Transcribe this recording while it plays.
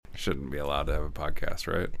shouldn't be allowed to have a podcast,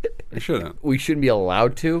 right? We shouldn't. We shouldn't be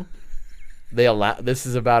allowed to. This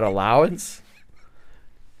is about allowance.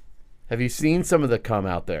 Have you seen some of the cum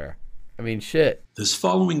out there? I mean, shit. This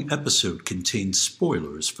following episode contains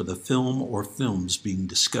spoilers for the film or films being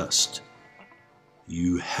discussed.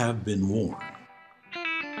 You have been warned.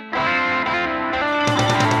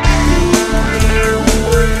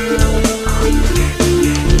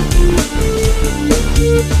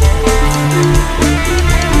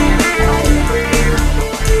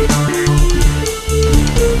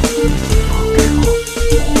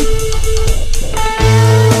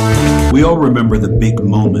 We all remember the big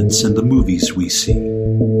moments in the movies we see.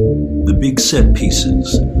 The big set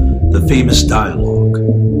pieces, the famous dialogue,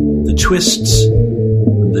 the twists,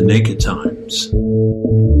 the naked times.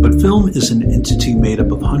 But film is an entity made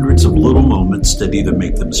up of hundreds of little moments that either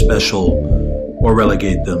make them special or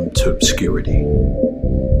relegate them to obscurity.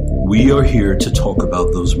 We are here to talk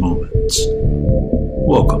about those moments.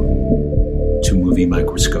 Welcome to Movie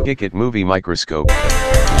Microscope. Kick it, Movie Microscope.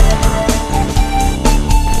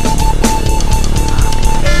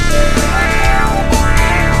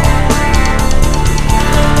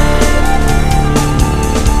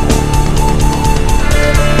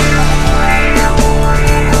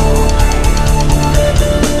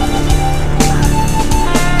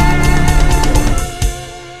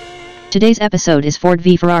 Today's episode is Ford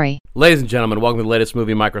v Ferrari. Ladies and gentlemen, welcome to the latest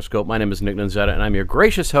Movie Microscope. My name is Nick Nunzetta, and I'm your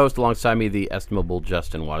gracious host. Alongside me, the estimable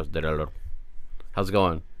Justin Wasdell. How's it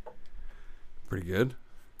going? Pretty good.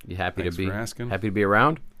 You happy Thanks to be for asking. happy to be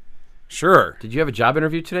around? Sure. Did you have a job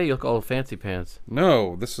interview today? You look all fancy pants.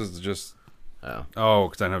 No, this is just... Oh,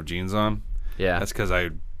 because I don't have jeans on? Yeah. That's because I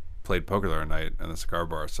played poker the other night in the cigar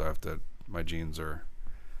bar, so I have to... My jeans are...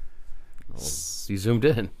 You zoomed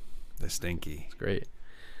in. They're stinky. It's great.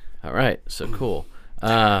 All right, so cool.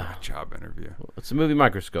 Job interview. It's a Movie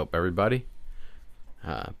Microscope, everybody.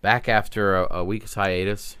 Back after a week's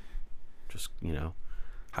hiatus. Just,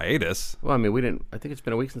 Hiatus? Well, I mean, we didn't... I think it's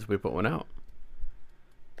been a week since we put one out.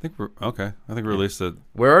 I think we're... Okay. I think we released it...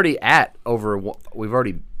 We're already at over... We've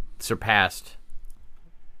already surpassed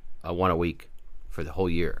one a week for the whole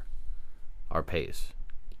year. Our pace.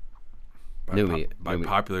 By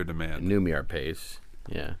popular demand. New me our pace.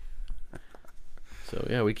 Yeah. So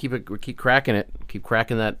yeah, we keep cracking it. Keep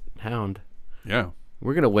cracking that hound. Yeah.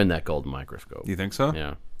 We're gonna win that golden microscope. You think so?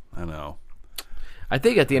 Yeah. I know. I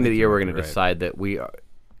think at the end of the year we're gonna right. decide that we've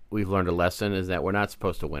learned a lesson is that we're not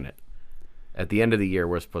supposed to win it. At the end of the year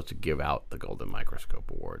we're supposed to give out the golden microscope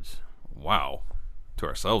awards. Wow. To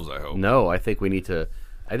ourselves, I hope. No, I think we need to.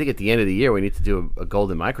 I think at the end of the year we need to do a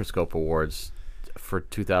golden microscope awards for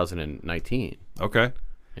 2019. Okay.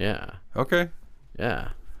 Yeah. Okay.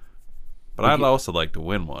 Yeah. But I'd also like to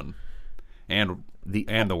win one, and the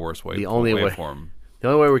worst way. The only way for 'em. The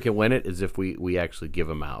only way we can win it is if we actually give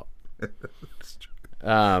them out.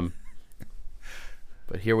 But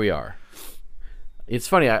here we are. It's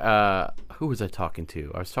funny. Who was I talking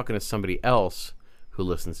to? I was talking to somebody else who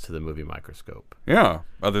listens to the Movie Microscope. Yeah.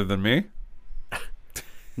 Other than me.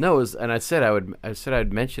 No, and I said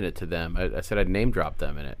I'd mention it to them. I said I'd name drop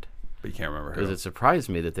them in it. But you can't remember because who. it surprised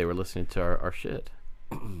me that they were listening to our shit.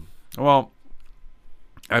 Well,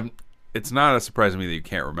 it's not a surprise to me that you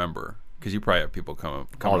can't remember because you probably have people come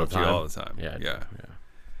up to you all the time. Yeah.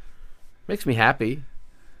 Makes me happy,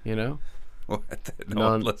 What?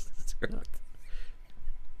 No one listens to it.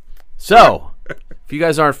 So, if you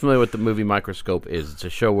guys aren't familiar with the Movie Microscope is, it's a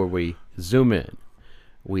show where we zoom in,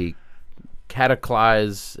 we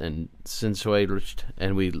cataclysm and sensuate,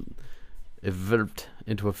 and we evolved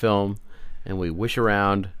into a film, and we wish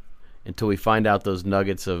around until we find out those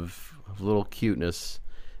nuggets of little cuteness,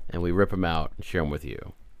 and we rip them out and share them with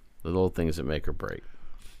you. The little things that make or break.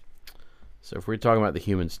 So if we're talking about The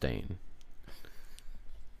Human Stain,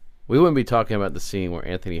 we wouldn't be talking about the scene where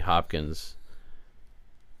Anthony Hopkins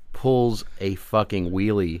pulls a fucking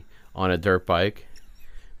wheelie on a dirt bike.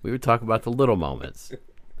 We would talk about the little moments.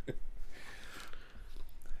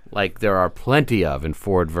 Like there are plenty of in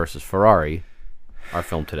Ford versus Ferrari, our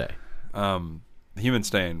film today. Human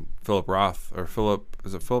Stain, Philip Roth,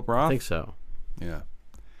 is it Philip Roth? I think so. Yeah.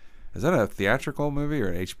 Is that a theatrical movie or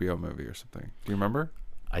an HBO movie or something? Do you remember?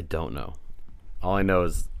 I don't know. All I know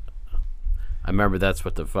is I remember that's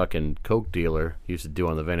what the fucking Coke dealer used to do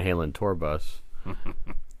on the Van Halen tour bus.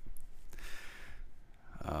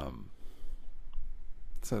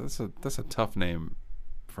 So that's a tough name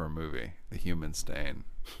for a movie, The Human Stain.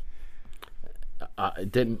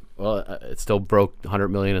 It didn't. Well, it still broke 100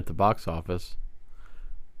 million at the box office,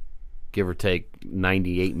 give or take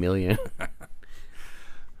 98 million.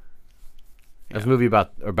 That's a movie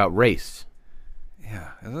about race.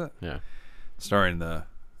 Yeah, is it? Yeah. Starring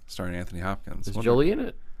Anthony Hopkins. Is Jolie in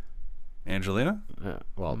it? Angelina?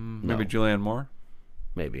 Well, maybe no. Julianne Moore?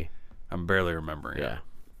 Maybe. I'm barely remembering it. Yeah.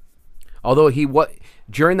 Although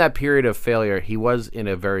during that period of failure, he was in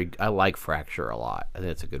I like Fracture a lot. I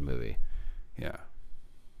think it's a good movie. Yeah.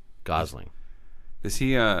 Gosling. Is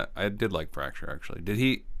he, I did like Fracture, actually.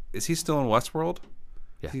 Is he still in Westworld?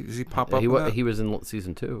 Yeah. Does he pop up in that? He was in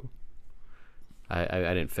season 2. I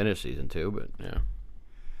didn't finish season 2, but yeah.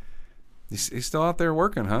 He's still out there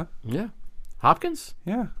working, huh? Yeah. Hopkins?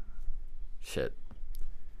 Yeah. Shit.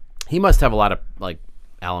 He must have a lot of, like,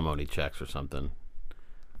 alimony checks or something.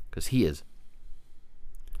 Because he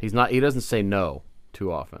doesn't say no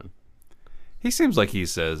too often. He seems like he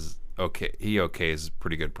says okay. He okays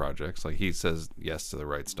pretty good projects. Like he says yes to the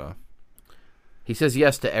right stuff. He says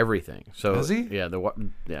yes to everything. So does he? Yeah.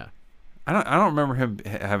 Yeah. I don't remember him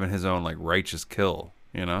having his own like Righteous Kill.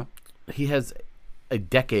 You know. He has a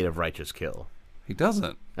decade of Righteous Kill. He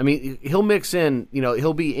doesn't. I mean, he'll mix in. You know,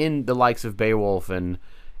 he'll be in the likes of Beowulf and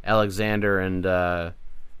Alexander and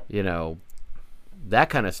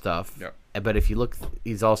that kind of stuff. Yeah. But if you look,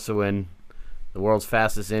 he's also in The World's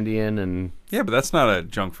Fastest Indian and yeah, but that's not a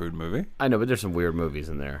junk food movie. I know, but there's some weird movies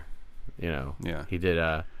in there. You know. Yeah. He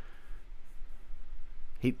did.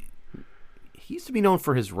 He used to be known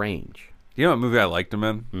for his range. You know what movie I liked him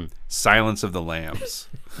in? Silence of the Lambs.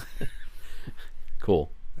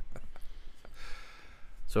 Cool.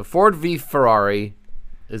 So Ford v Ferrari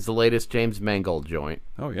is the latest James Mangold joint.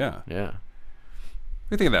 Oh yeah. Yeah. What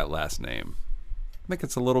do you think of that last name? I think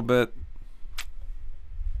it's a little bit.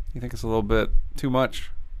 You think it's a little bit too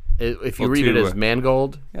much? If you read it as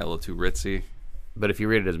Mangold, yeah, a little too ritzy. But if you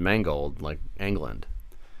read it as Mangold, like England,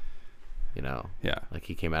 yeah, like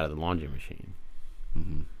he came out of the laundry machine.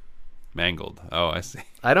 Mm-hmm. Mangold. Oh, I see.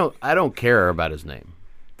 I don't care about his name.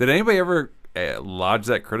 Did anybody ever lodge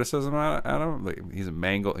that criticism at him? Like, he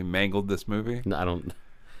mangled this movie. No, I don't.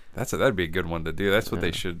 That'd be a good one to do. That's what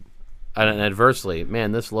they should. And adversely,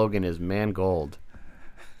 man, this slogan is Mangold.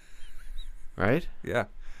 Right? Yeah.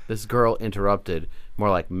 This girl interrupted. More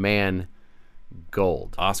like Man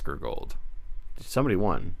Gold. Oscar Gold. Somebody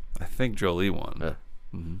won. I think Jolie won.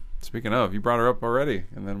 Mm-hmm. Speaking of, you brought her up already,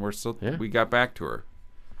 and then we got back to her.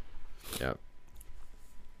 Yep.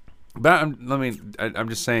 But I'm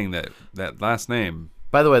just saying that last name.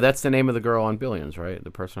 By the way, that's the name of the girl on Billions, right?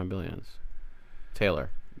 The person on Billions.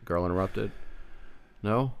 Taylor. Girl Interrupted.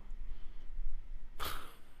 No?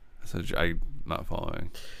 So I'm not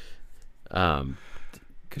following.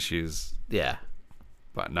 Because she's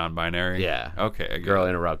non-binary. Yeah. Okay. Girl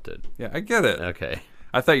Interrupted. Yeah, I get it. Okay.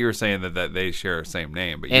 I thought you were saying that they share the same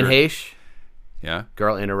name, but Anne Heche. Yeah.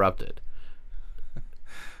 Girl Interrupted.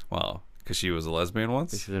 Well, because she was a lesbian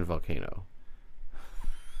once. She was in Volcano.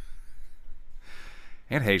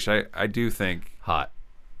 Anne Heche, I do think hot.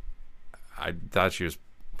 I thought she was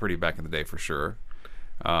pretty back in the day for sure.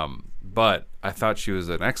 But I thought she was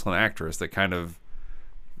an excellent actress that kind of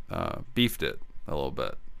beefed it a little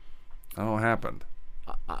bit. I don't know what happened.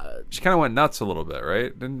 She kind of went nuts a little bit,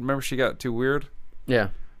 right? Remember she got too weird? Yeah.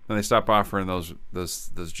 Then they stopped offering those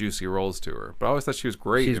juicy roles to her. But I always thought she was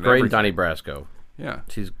great. She's great in Donnie Brasco. Yeah.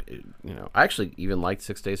 She's, I actually even liked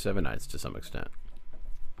 6 Days, 7 Nights to some extent.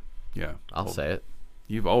 Yeah. I'll say it.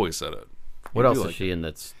 You've always said it. What else is she in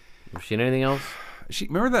was she in anything else?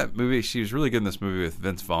 Remember that movie? She was really good in this movie with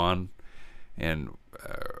Vince Vaughn and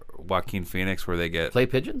Joaquin Phoenix where they get... Play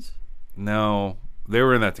Pigeons? No. They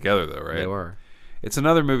were in that together though, right? They were. It's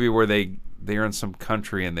another movie where they're in some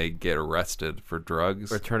country and they get arrested for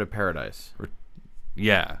drugs. Return to Paradise.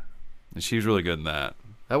 Yeah. And she was really good in that.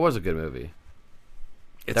 That was a good movie.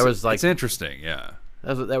 It's interesting, yeah.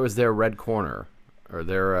 That was their Red Corner. Or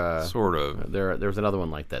their... sort of. There was another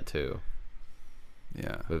one like that too.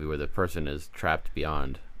 Yeah. Movie where the person is trapped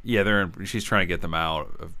beyond. Yeah, she's trying to get them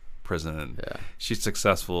out of prison and she's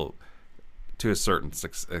successful to a certain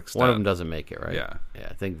extent. One of them doesn't make it, right? Yeah.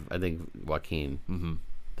 Yeah, I think Joaquin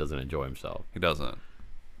doesn't enjoy himself. He doesn't.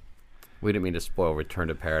 We didn't mean to spoil Return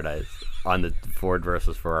to Paradise on the Ford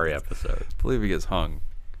versus Ferrari episode. I believe he gets hung.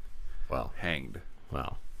 Well. Hanged.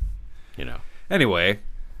 Well. Anyway,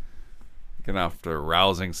 getting off to a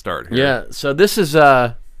rousing start here. Yeah, so this is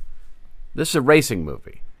a racing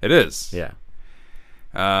movie. It is. Yeah.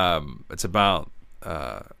 It's about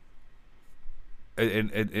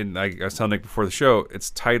and I was telling Nick before the show,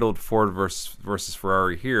 it's titled Ford versus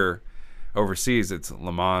Ferrari here. Overseas, it's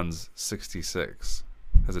Le Mans 66.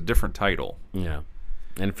 It has a different title. Yeah.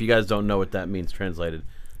 And if you guys don't know what that means translated,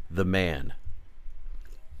 The Man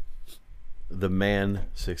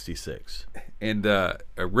 66. And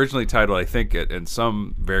originally titled, I think, in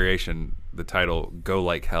some variation, the title "Go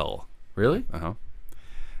Like Hell." Really?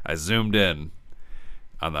 I zoomed in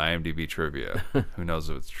on the IMDb trivia. Who knows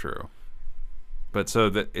if it's true? But so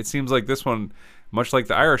that it seems like this one, much like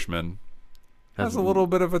The Irishman, has a little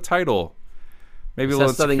bit of a title. Maybe a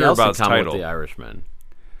little something insecure else about in its common title. with The Irishman.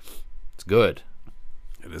 It's good.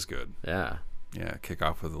 It is good. Yeah. Yeah, kick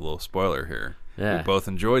off with a little spoiler here. Yeah. We both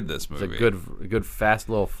enjoyed this It's movie. a good, fast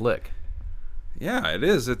little flick. Yeah, it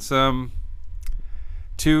is. It's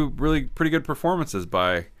two really pretty good performances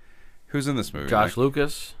by who's in this movie? Josh Mike?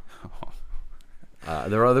 Lucas.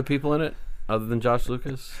 There are other people in it other than Josh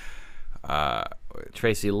Lucas.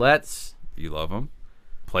 Tracy Letts. You love him.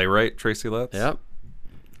 Playwright Tracy Letts. Yep.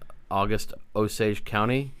 August Osage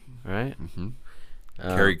County. Right.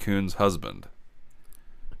 Carrie Coon's husband.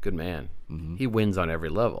 Good man. He wins on every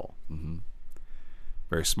level.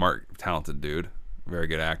 Very smart, talented dude. Very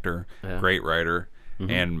good actor. Yeah. Great writer.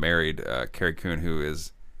 And married Carrie Coon, who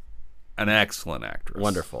is an excellent actress.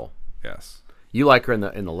 Wonderful. Yes. You like her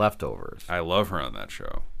in the Leftovers. I love her on that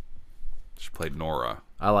show. She played Nora.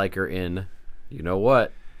 I like her in, you know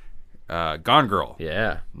what? Gone Girl.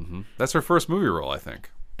 Yeah. That's her first movie role, I think.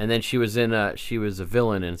 And then she was she was a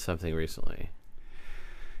villain in something recently.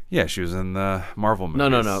 Yeah, she was in the Marvel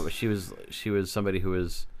movies. No. She was somebody who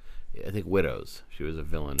was, I think, Widows. She was a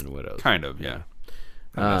villain in Widows. Kind of, yeah.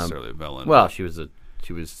 Not necessarily a villain. Well, she was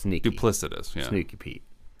sneaky. duplicitous, yeah. Sneaky Pete.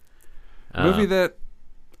 Movie that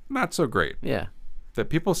not so great. Yeah. That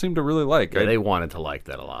people seem to really like. Yeah, they wanted to like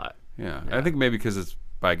that a lot. Yeah, I think maybe because it's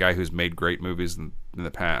by a guy who's made great movies in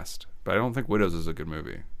the past. But I don't think Widows is a good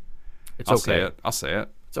movie. I'll say it.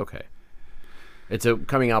 It's okay. It's a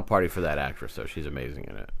coming out party for that actress, though. She's amazing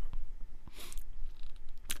in it.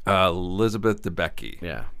 Elizabeth Debicki.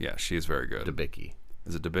 Yeah. Yeah, she's very good. Debicki.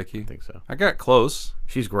 Is it Debicki? I think so. I got close.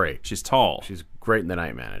 She's great. She's tall. She's great in The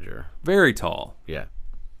Night Manager. Very tall. Yeah.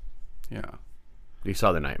 Yeah. You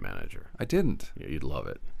saw The Night Manager. I didn't. Yeah, you'd love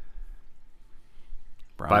it.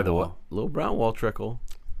 Brown By the way, Wall. little brown wall trickle.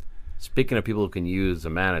 Speaking of people who can use a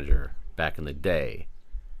manager back in the day,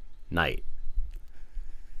 Night.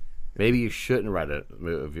 Maybe you shouldn't write a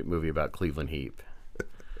movie about Cleveland Heap.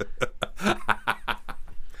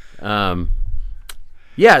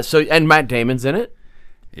 Yeah. So and Matt Damon's in it.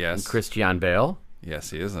 Yes. And Christian Bale.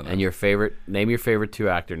 Yes, he is in it. And name your favorite two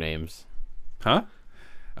actor names. Huh?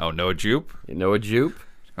 Oh, Noah Jupe. Noah Jupe.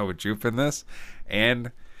 Noah Jupe in this,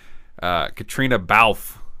 and Katrina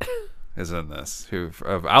Balfe is in this, who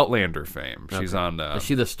of Outlander fame. She's on. Is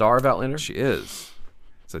she the star of Outlander? She is.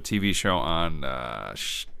 It's a TV show on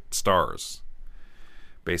Stars,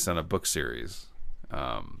 based on a book series.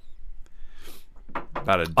 About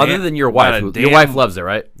a Other than your wife, your wife loves it,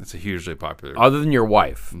 right? It's a hugely popular. Other than your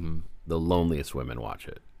wife, the loneliest women watch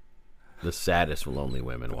it. The saddest lonely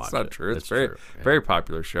women watch it. It's not true. It's That's very true. Yeah. very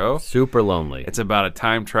popular show. Super lonely. It's about a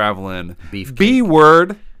time traveling Beefcake. B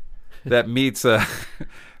word that meets a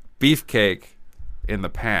beefcake in the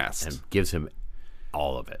past. and gives him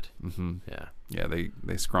all of it. Mm-hmm. Yeah. Yeah, they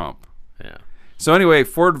scrump. Yeah. So anyway,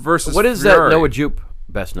 Ford versus What is Ferrari. that Noah Jupe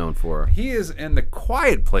best known for? He is in The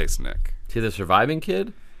Quiet Place, Nick. Is he the surviving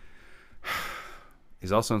kid?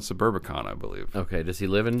 He's also in Suburbicon, I believe. Okay. Does he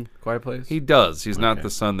live in Quiet Place? He does. He's not Okay. the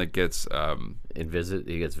son that gets. He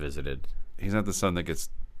gets visited. He's not the son that gets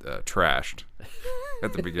trashed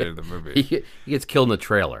at the beginning of the movie. He gets killed in the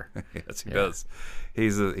trailer. Yes, he does.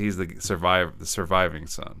 He's the surviving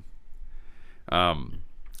son.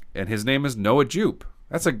 And his name is Noah Jupe.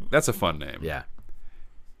 That's a fun name. Yeah.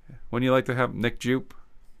 Wouldn't you like to have Nick Jupe,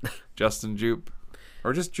 Justin Jupe,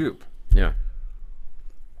 or just Jupe? Yeah.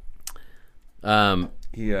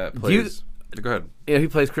 He plays. Go ahead. Yeah, he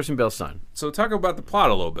plays Christian Bale's son. So talk about the plot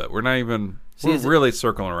a little bit. We're not even. We're it's- really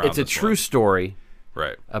circling around. It's a this true one. story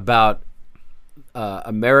Right. about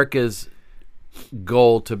America's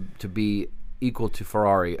goal to be equal to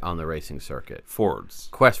Ferrari on the racing circuit. Ford's.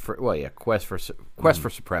 Quest for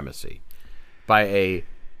supremacy by a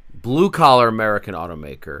blue collar American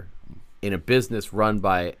automaker in a business run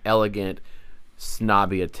by elegant,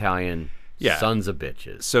 snobby Italian Yeah. sons of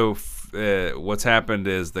bitches. So what's happened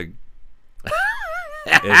is take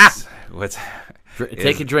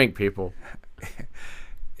Take a drink, people.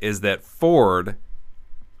 is that Ford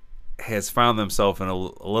has found themselves in a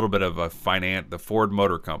little bit of the Ford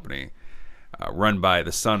Motor Company, run by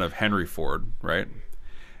the son of Henry Ford, right?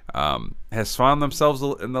 Has found themselves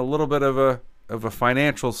in a little bit of a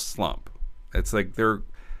financial slump. It's like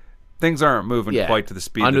things aren't moving quite to the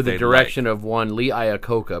speed under that the they'd direction like. of one Lee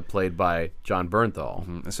Iacocca, played by John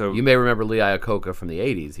Bernthal. So You may remember Lee Iacocca from the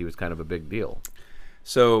 80s. He was kind of a big deal.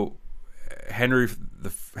 So Henry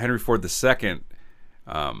Ford II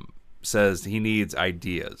says he needs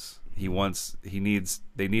ideas.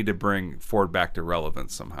 they need to bring Ford back to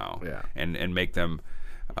relevance somehow. Yeah. And make them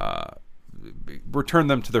return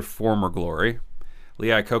them to their former glory. Lee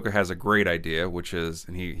Iacocca has a great idea, which is,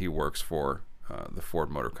 and he works for the Ford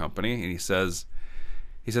Motor Company, and he says,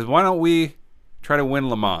 why don't we try to win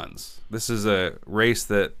Le Mans? This is a race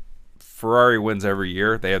that Ferrari wins every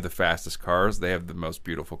year. They have the fastest cars. They have the most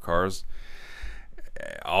beautiful cars.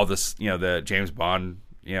 All this, the James Bond,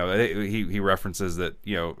 he references that,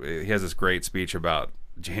 he has this great speech about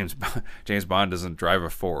James Bond doesn't drive a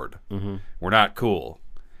Ford. Mm-hmm. We're not cool,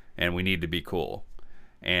 and we need to be cool.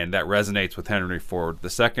 And that resonates with Henry Ford. The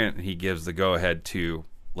second he gives the go-ahead to,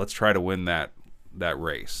 let's try to win that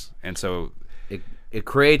race. And so it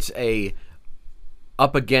creates a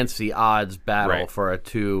up against the odds battle Right. for a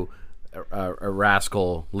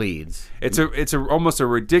rascal leads. It's almost a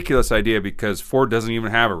ridiculous idea because Ford doesn't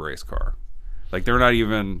even have a race car. Like they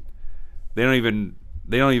didn't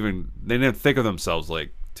think of themselves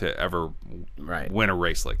like to ever Right. win a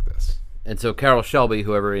race like this. And so Carroll Shelby,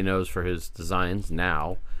 who everybody knows for his designs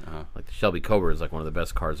now, like the Shelby Cobra is like one of the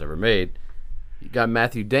best cars ever made. You got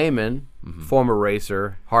Matthew Damon, former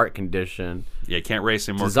racer, heart condition, Yeah, you can't race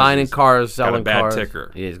anymore. 'cause designing he's cars, selling got a bad cars.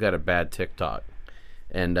 ticker. Yeah, he's got a bad TikTok,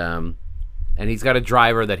 and he's got a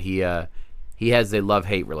driver that he has a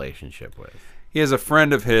love-hate relationship with. He has a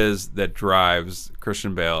friend of his that drives.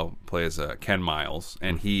 Christian Bale plays Ken Miles,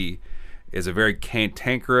 and he is a very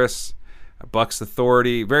cantankerous, bucks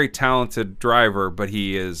authority, very talented driver, but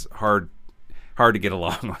he is hard to get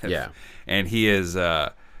along with. Yeah. And he is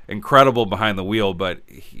incredible behind the wheel, but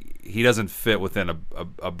he doesn't fit within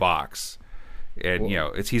a box. And,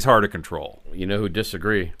 he's hard to control. You know who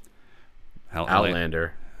disagree? Hel-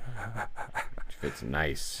 Outlander. Fits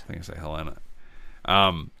nice. I think I say Helena.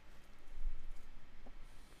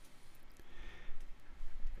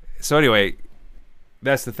 So anyway,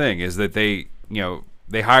 that's the thing is that they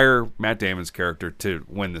hire Matt Damon's character to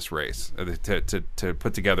win this race, to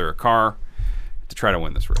put together a car to try to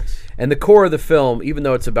win this race. And the core of the film, even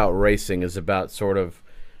though it's about racing, is about sort of,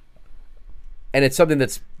 and it's something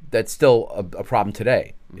that's still a problem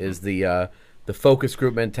today, is the focus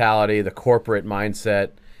group mentality, the corporate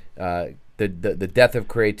mindset, the death of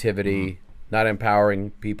creativity, not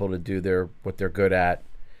empowering people to do what they're good at.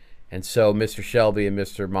 And so Mr. Shelby and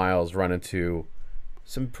Mr. Miles run into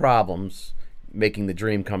some problems making the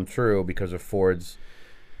dream come true because of Ford's.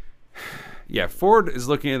 Yeah, Ford is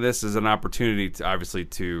looking at this as an opportunity to obviously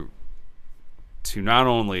to not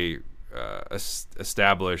only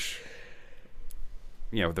establish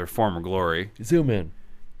their former glory, Zoom in.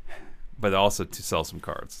 but also to sell some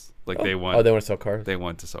cars. Like they want. Oh, they want to sell cars? They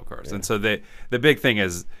want to sell cars, and so the big thing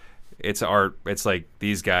is it's art. It's like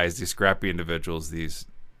these guys, these scrappy individuals, these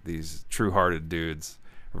true-hearted dudes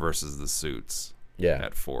versus the suits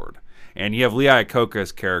at Ford. And you have Lee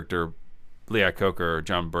Iacocca's character, or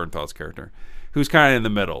John Bernthal's character, who's kind of in the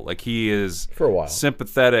middle. Like he is For a while.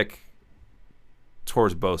 sympathetic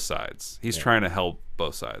towards both sides. He's trying to help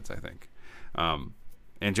both sides, I think.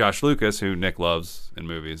 And Josh Lucas, who Nick loves in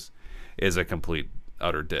movies, is a complete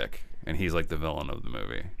utter dick, and he's like the villain of the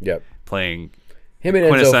movie. Yep. Playing Him and Enzo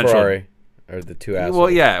quintessential- Ferrari are the two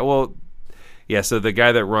assholes. Yeah, so the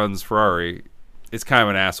guy that runs Ferrari is kind of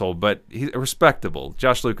an asshole, but he's respectable.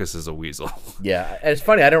 Josh Lucas is a weasel. Yeah, and it's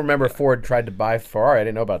funny. I don't remember Ford tried to buy Ferrari. I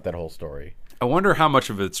didn't know about that whole story. I wonder how much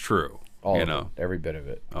of it's true. All of it, every bit of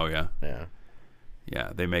it. Oh yeah, Yeah.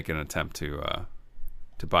 yeah. They make an attempt to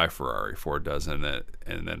buy Ferrari. Ford does, and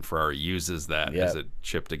then Ferrari uses that as a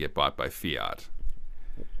chip to get bought by Fiat.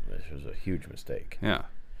 This was a huge mistake. Yeah.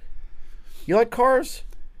 You like cars?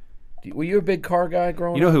 Were you a big car guy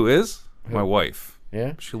growing up? You know who is? My wife.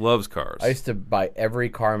 Yeah? She loves cars. I used to buy every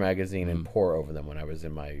car magazine and pore over them when I was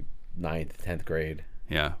in my 9th, 10th grade.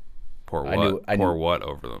 Yeah. Pour I what? knew- Pour what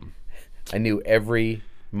over them? I knew every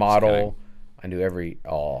model. I knew every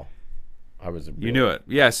I was a You knew it.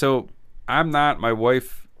 Yeah, so I'm not. My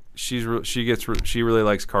wife, she really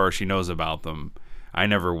likes cars. She knows about them. I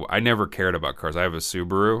never cared about cars. I have a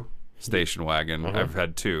Subaru station wagon. I've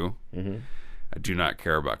had two. I do not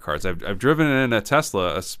care about cars. I've driven in a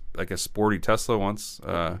Tesla, like a sporty Tesla once.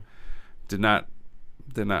 Did not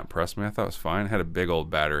impress me. I thought it was fine. It had a big old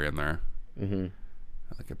battery in there,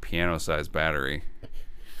 like a piano-sized battery.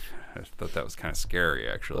 I thought that was kind of scary,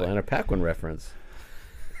 actually. and a Paquin reference.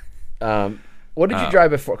 What did you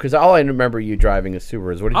drive before? Because all I remember you driving is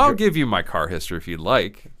Subarus. What did I'll you give you my car history if you'd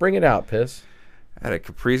like. bring it out, Piss? I had a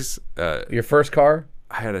Caprice. Your first car?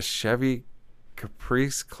 I had a Chevy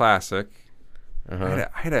Caprice Classic. I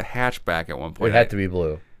had a hatchback at one point. It had to be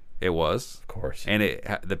blue, It was, of course. and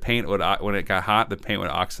the paint would when it got hot, the paint would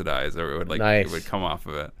oxidize, or it would Nice. it would come off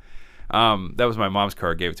of it. That was my mom's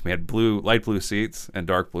car. Gave it to me. It had light blue seats and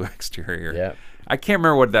dark blue exterior. Yeah. I can't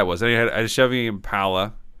remember what that was. I had a Chevy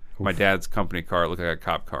Impala, my dad's company car. It looked like a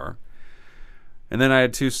cop car. And then I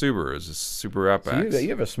had 2 Subarus, a Subaru Outbacks. So you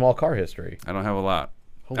have a small car history. I don't have a lot.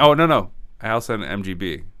 Holy- Oh, no. I also had an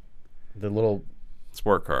MGB The little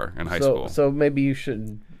sport car in high school. So maybe you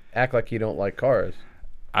should act like you don't like cars.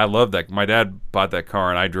 I love that. My dad bought that car,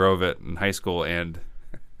 and I drove it in high school, and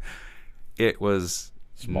it was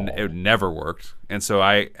Small. it never worked. And so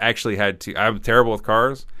I actually had to. I'm terrible with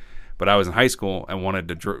cars, but I was in high school and wanted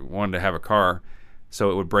to have a car, so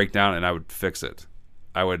it would break down, and I would fix it.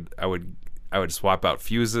 I would swap out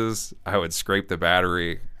fuses. I would scrape the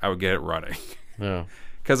battery. I would get it running No.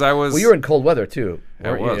 because I was. Well, you were in cold weather too.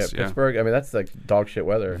 I weren't you? was, yeah. Pittsburgh. I mean, that's like dog shit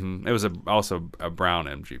weather. It was also a brown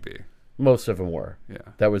MGB. Most of them were. Yeah.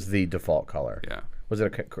 That was the default color. Yeah. Was it a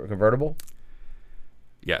convertible?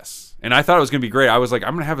 Yes. And I thought it was going to be great. I was like, I'm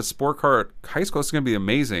going to have a sport car at high school. It's going to be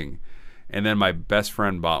amazing. And then my best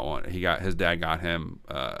friend bought one. His dad got him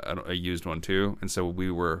a used one too. And so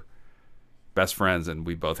we were best friends, and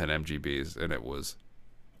we both had MGBs, and it was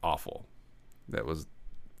awful.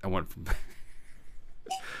 I went from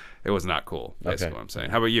it was not cool. Basically, Okay. what I'm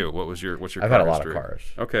saying. How about you? What's your I've car had a lot of history? cars.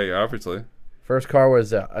 Okay, obviously. First car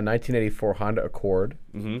was a 1984 Honda Accord,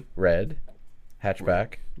 red,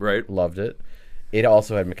 hatchback. Right. Loved it. It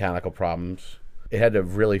also had mechanical problems. It had a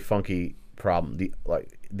really funky problem.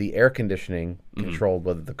 The air conditioning controlled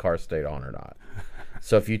whether the car stayed on or not.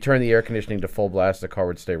 So if you turn the air conditioning to full blast, the car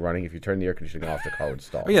would stay running. If you turn the air conditioning off, the car would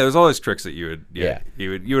stall. Oh, yeah, there's all these tricks that you would Yeah.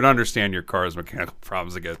 you would understand your car's mechanical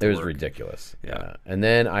problems to get to It was work. ridiculous. Yeah. And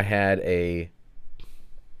then I had a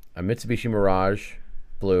Mitsubishi Mirage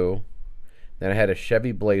blue. Then I had a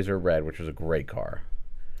Chevy Blazer red, which was a great car.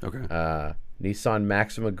 Okay. Nissan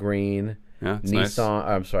Maxima green. Yeah, it's nice.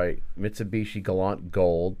 Mitsubishi Galant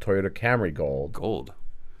Gold. Toyota Camry Gold. Gold.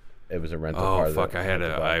 It was a rental car. Oh fuck!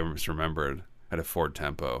 that I just remembered. I had a Ford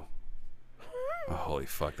Tempo. Oh, holy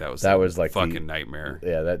fuck! That was like fucking nightmare.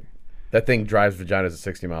 Yeah, that thing drives vaginas at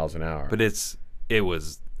 60 miles an hour. But it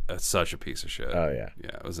was such a piece of shit. Oh yeah.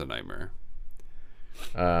 Yeah, it was a nightmare.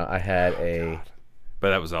 I had But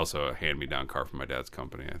that was also a hand-me-down car from my dad's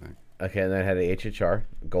company, I think. Okay, and then I had a HHR,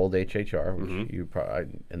 gold HHR, which you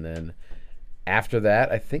probably, and then after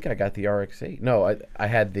that, I think I got the RX-8. No, I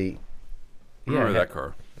had the. I remember that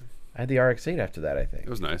car. I had the RX-8 after that, I think. It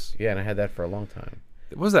was nice. Yeah, and I had that for a long time.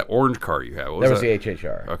 What was that orange car you had? What That was that? the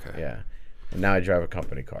HHR. Okay. Yeah, and now I drive a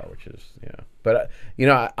company car, which is But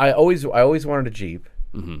I always wanted a Jeep.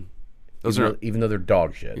 Mm-hmm. Those are even though they're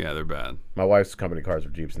dog shit. yeah, they're bad. My wife's company cars are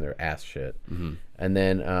Jeeps and they're ass shit. Mm-hmm. And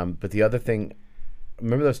then, but the other thing,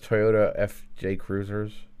 remember those Toyota FJ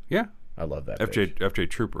Cruisers? Yeah, I love that. FJ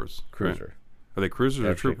Troopers. Cruiser. Right? Are they cruisers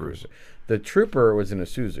or FJ troopers? Cruiser. The Trooper was in a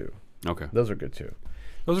Isuzu. Okay, Those are good too.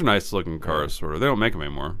 those are nice looking cars. Sort of. They don't make them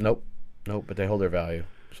anymore. Nope, but they hold their value.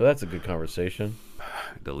 So that's a good conversation.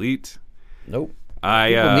 Delete. Nope. I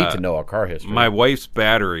People need to know our car history. My wife's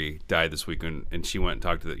battery died this week, and she went and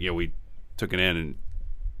talked to we took it in, and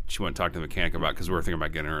she went and talked to the mechanic about because we were thinking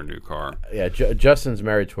about getting her a new car. Yeah, Justin's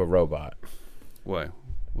married to a robot. What?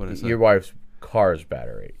 What is Your that? wife's car's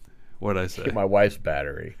battery. What did I say? My wife's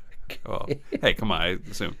battery. Oh, hey, come on! I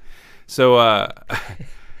assume. So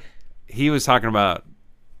he was talking about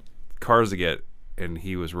cars to get, and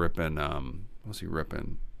he was ripping. What was he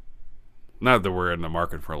ripping? Not that we're in the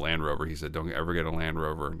market for a Land Rover. He said, "Don't ever get a Land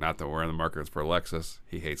Rover." Not that we're in the market for a Lexus.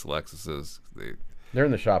 He hates Lexuses. They're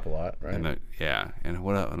in the shop a lot, right? And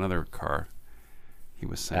what another car? He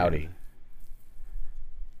was saying Audi.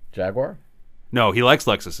 Jaguar? No, he likes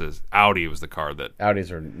Lexuses. Audi was the car that. Audis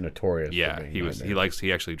are notorious. Yeah, for being he was. nightmares.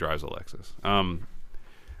 He actually drives a Lexus.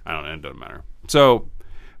 I don't know. It doesn't matter. So,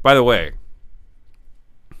 by the way,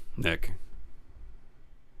 Nick,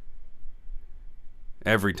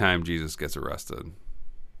 every time Jesus gets arrested,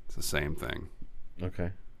 it's the same thing.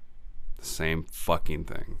 Okay, The same fucking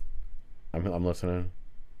thing. I'm listening.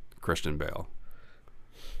 Christian Bale.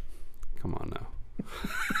 Come on now.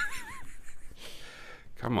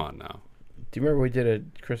 Come on now. Do you remember we did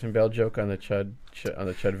a Christian Bale joke on the Chud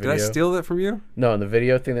video? Did I steal that from you? No, on the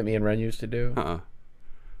video thing that me and Ren used to do.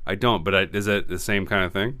 I don't. But is it the same kind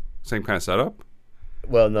of thing? Same kind of setup?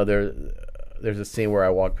 Well, no, there's a scene where I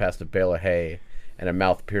walk past a bale of hay and a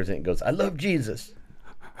mouth appears in it and goes, "I love Jesus."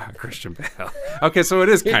 Christian Bale. Okay, so it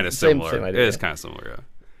is kind of Same similar. idea. It is kind of similar, yeah.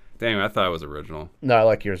 Dang, I thought it was original. No, I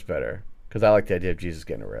like yours better because I like the idea of Jesus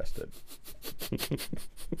getting arrested.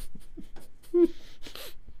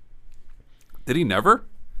 Did he never?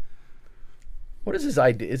 What is his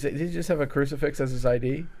ID? Did he just have a crucifix as his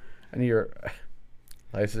ID? And your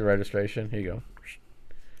license and registration? Here you go.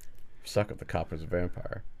 Suck if the cop was a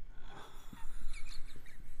vampire.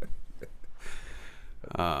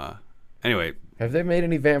 Anyway, Have they made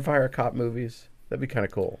any vampire cop movies? That'd be kind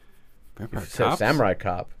of cool. vampire So cops? samurai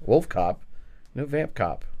cop, wolf cop, no vamp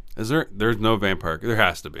cop. Is there? There's no vampire. There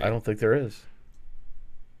has to be. I don't think there is.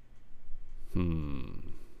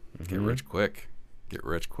 Get rich quick. Get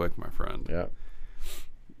rich quick, my friend. Yeah.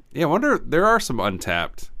 Yeah, I wonder. There are some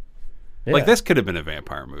untapped. Yeah. Like this could have been a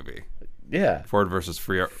vampire movie. Yeah. Ford versus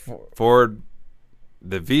Ford,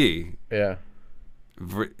 the V. Yeah.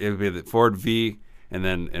 It would be the Ford V, and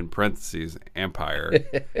then in parentheses Empire,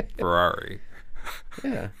 Ferrari.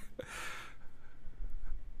 Yeah.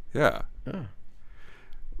 Yeah. Oh.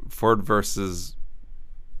 Ford versus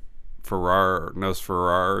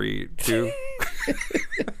Ferrari 2.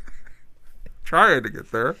 Trying to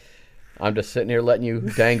get there. I'm just sitting here letting you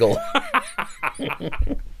dangle.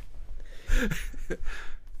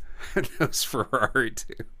 Ferrari 2.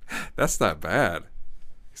 That's not bad.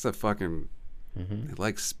 He's a fucking. He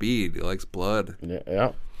likes speed. He likes blood.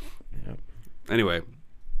 Yeah. Anyway,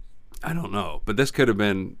 I don't know, but this could have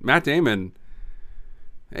been Matt Damon.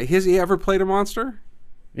 Has he ever played a monster?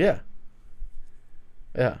 Yeah.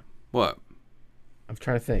 Yeah. What? I'm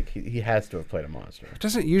trying to think. He has to have played a monster.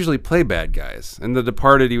 Doesn't usually play bad guys. In The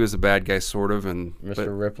Departed, he was a bad guy, sort of. And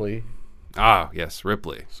Mr. Ripley, yes,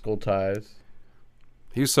 Ripley. School Ties.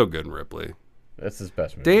 He was so good in Ripley. That's his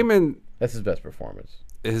best movie. Damon That's his best performance.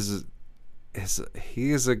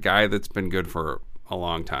 he is a guy that's been good for a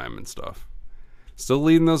long time and stuff. Still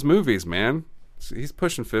leading those movies, man. He's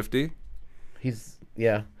pushing 50.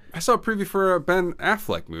 Yeah. I saw a preview for a Ben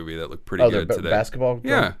Affleck movie that looked pretty good today. Basketball,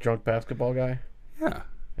 Yeah. drunk basketball guy. Yeah.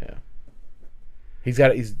 Yeah. He's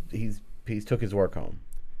took his work home.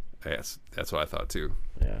 Yes, that's what I thought too.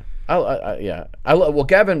 Yeah. Well,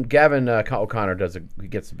 Gavin O'Connor he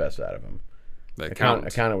gets the best out of him. The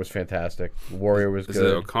Accountant was fantastic. Warrior was Is good.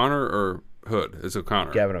 it O'Connor or Hood? It's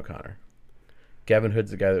O'Connor. Gavin O'Connor. Gavin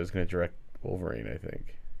Hood's the guy that was going to direct Wolverine, I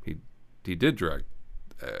think. He did direct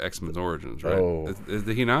X-Men's Origins, right? Oh. Did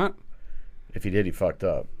he not? If he did, he fucked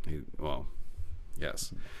up.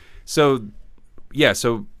 Yes. So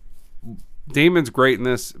Damon's great in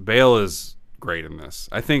this. Bale is great in this.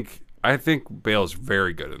 I think Bale's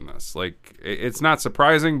very good in this. Like, it's not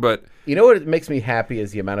surprising, but You know what makes me happy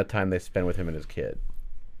is the amount of time they spend with him and his kid.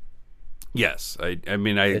 yes, I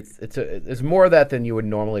mean, It's more of that than you would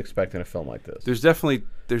normally expect in a film like this. there's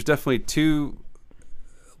definitely two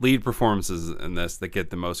lead performances in this that get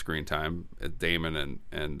the most screen time, Damon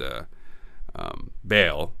and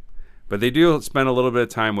Bale, but they do spend a little bit of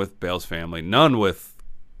time with Bale's family. None with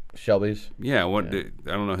Shelby's. I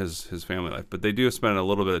don't know his family life, but they do spend a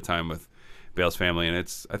little bit of time with Bale's family, and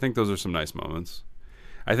I think those are some nice moments.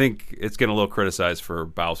 I think it's getting a little criticized for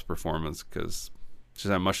Bale's performance because she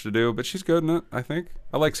doesn't have much to do, but she's good in it. I think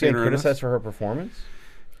I like seeing her Criticized in this. for her performance.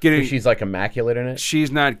 'Cause Getting she's like immaculate in it.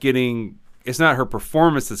 she's not getting. It's not her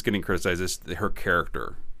performance that's getting criticized. It's her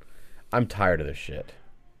character. I'm tired of this shit.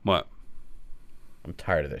 What? I'm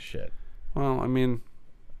tired of this shit. Well, I mean,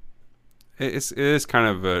 it is kind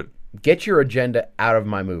of a. Get your agenda out of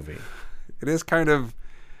my movie. It is kind of.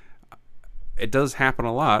 It does happen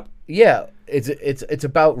a lot. Yeah, it's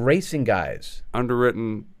about racing guys.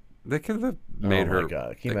 Underwritten. They could have made her. Oh my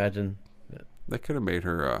god! Can you imagine? They could have made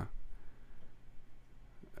her.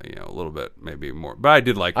 A little bit maybe more, but I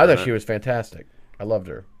did like her. I thought she was fantastic. I loved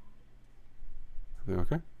her.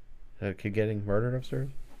 Okay. That kid getting murdered upstairs.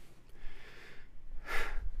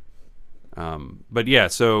 But yeah,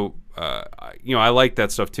 so I like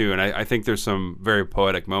that stuff too, and I think there's some very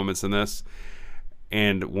poetic moments in this.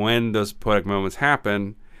 And when those poetic moments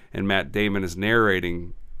happen, and Matt Damon is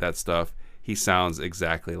narrating that stuff, he sounds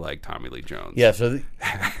exactly like Tommy Lee Jones. Yeah. So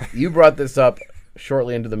you brought this up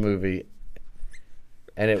shortly into the movie,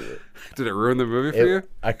 and Did it ruin the movie for you?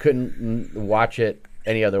 I couldn't watch it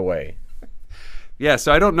any other way. Yeah.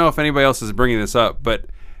 So I don't know if anybody else is bringing this up, but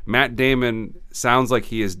Matt Damon sounds like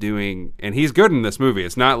he is doing, and he's good in this movie.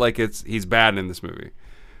 It's not like he's bad in this movie.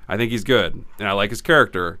 I think he's good, and I like his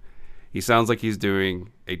character. He sounds like he's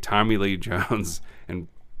doing a Tommy Lee Jones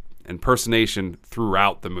impersonation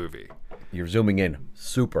throughout the movie. You're zooming in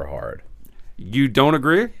super hard. You don't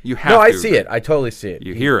agree? You have No, to I see agree. it. I totally see it.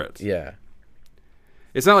 You hear it. Yeah.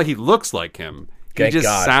 It's not like he looks like him. He Thank just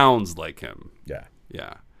God. sounds like him. Yeah.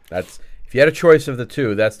 Yeah. That's if you had a choice of the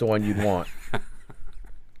two, that's the one you'd want.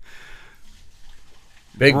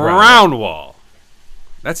 Big brown. Brown wall.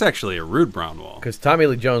 That's actually a rude brown wall. Because Tommy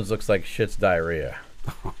Lee Jones looks like shit's diarrhea.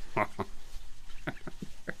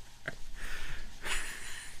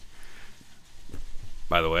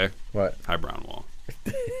 By the way, What? hi brown wall.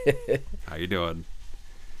 How you doing?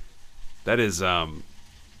 That is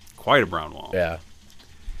quite a brown wall. Yeah.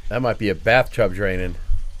 That might be a bathtub draining.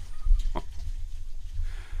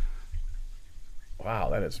 Wow,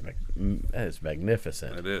 that is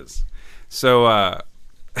magnificent. It is. So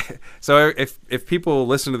so if people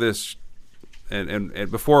listen to this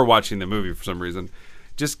and before watching the movie for some reason,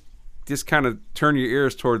 just kind of turn your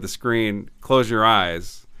ears toward the screen, close your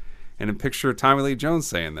eyes, and then picture Tommy Lee Jones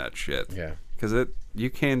saying that shit. Yeah. Because you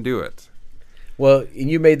can do it. Well, and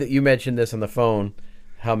you mentioned this on the phone,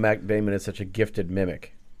 how Matt Damon is such a gifted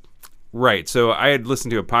mimic. Right. So I had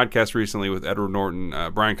listened to a podcast recently with Edward Norton,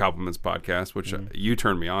 Brian Koppelman's podcast, which you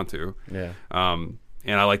turned me on to. Yeah. And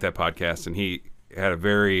I like that podcast. And he had a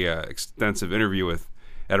very extensive interview with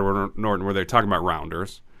Edward Norton where they're talking about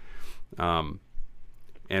Rounders and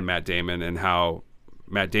Matt Damon and how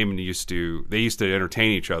Matt Damon used to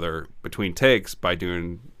entertain each other between takes by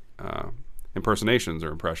doing impersonations or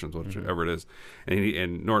impressions, whichever it is.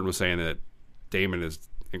 And Norton was saying that Damon is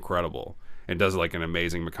incredible and does like an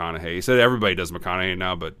amazing McConaughey. He said everybody does McConaughey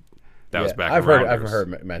now, but that was back. I've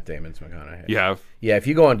heard Matt Damon's McConaughey. You have? Yeah. If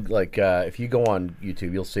you go on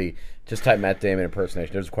YouTube, you'll see. Just type Matt Damon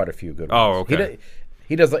impersonation. There's quite a few good ones. Oh, okay.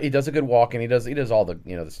 He does a good walk, and he does all the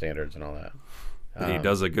the standards and all that. And he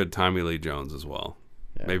does a good Tommy Lee Jones as well.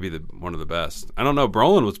 Yeah. Maybe one of the best. I don't know.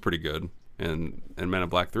 Brolin was pretty good in Men in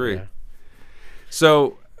Black 3. Yeah.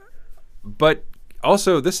 So, but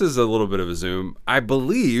also this is a little bit of a zoom. I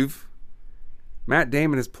believe Matt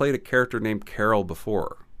Damon has played a character named Carol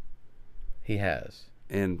before. He has.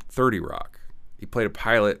 In 30 Rock. He played a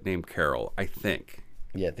pilot named Carol, I think.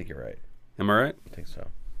 Yeah, I think you're right. Am I right? I think so.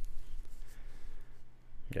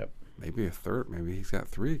 Yep. Maybe a third. Maybe he's got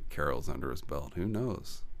 3 Carols under his belt. Who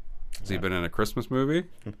knows? Has he been in a Christmas movie?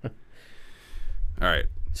 All right.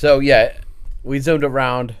 So, yeah, we zoomed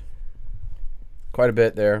around quite a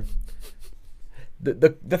bit there.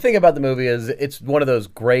 The thing about the movie is it's one of those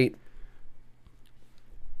great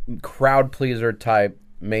crowd pleaser type,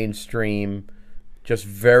 mainstream, just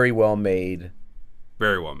very well made.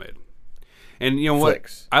 Very well made. And you know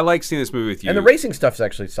flicks. What? I like seeing this movie with you. And the racing stuff's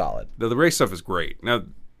actually solid. The race stuff is great. Now,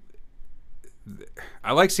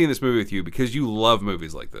 I like seeing this movie with you because you love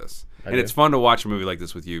movies like this. And it's fun to watch a movie like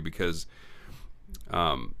this with you because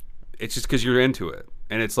it's just because you're into it.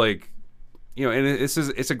 And it's like, and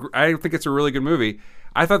I think it's a really good movie.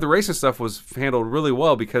 I thought the racing stuff was handled really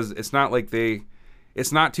well because it's not like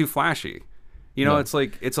it's not too flashy. No. It's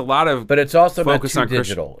like, it's a lot of but it's also not too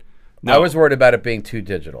digital. No. I was worried about it being too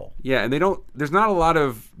digital. Yeah, and there's not a lot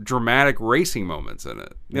of dramatic racing moments in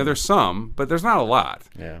it. There's some, but there's not a lot.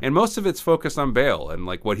 Yeah. And most of it's focused on Bale and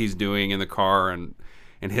like what he's doing in the car and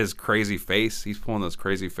his crazy face. He's pulling those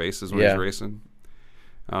crazy faces when he's racing.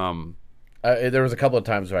 There was a couple of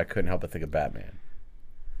times where I couldn't help but think of Batman.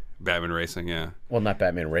 Batman racing, yeah. Well, not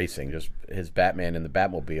Batman racing, just his Batman in the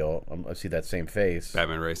Batmobile. I see that same face.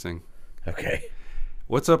 Batman racing. Okay.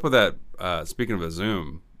 What's up with that? Speaking of a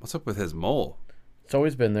zoom, what's up with his mole? It's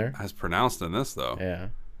always been there. As pronounced in this, though. Yeah.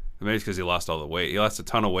 Maybe it's because he lost all the weight. He lost a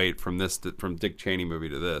ton of weight from Dick Cheney movie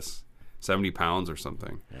to this, 70 pounds or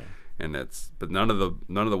something. Yeah. And but none of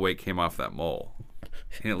the weight came off that mole.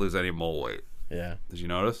 He didn't lose any mole weight. Yeah. Did you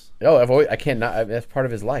notice? Oh, I can't not. That's part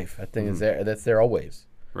of his life. That thing is there. That's there always.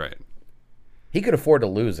 Right. He could afford to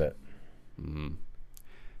lose it. Mm-hmm.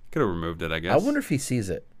 Could have removed it, I guess. I wonder if he sees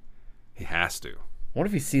it. He has to. I wonder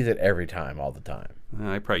if he sees it every time, all the time.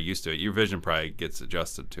 I probably used to it. Your vision probably gets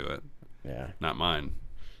adjusted to it. Yeah. Not mine.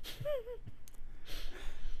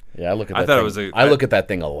 Yeah, I look at that. I look at that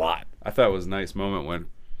thing a lot. I thought it was a nice moment when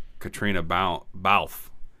Katrina Balfe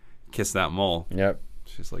kissed that mole. Yep.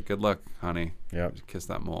 She's like, "Good luck, honey." Yep. Just kiss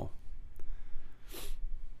that mole.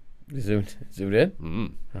 Zoomed in. Mm-hmm.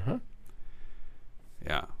 Uh-huh.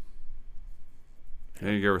 Yeah.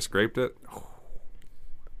 And you ever scraped it?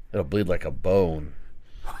 It'll bleed like a bone.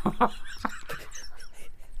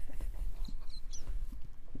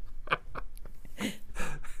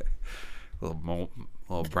 Little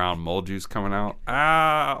brown mole juice coming out.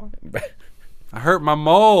 Ah! I hurt my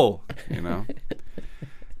mole.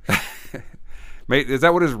 Mate, is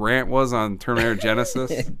that what his rant was on Terminator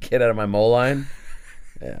Genesis? Get out of my mole line.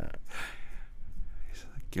 Yeah. He's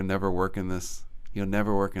like, You'll never work in this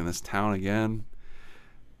town again.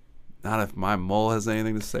 Not if my mole has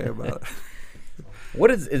anything to say about it. What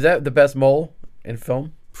is that the best mole in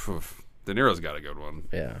film? De Niro's got a good one.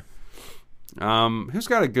 Yeah. Who's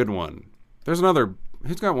got a good one? There's another.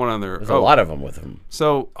 Who's got one on there? There's a lot of them with him.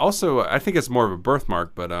 So also, I think it's more of a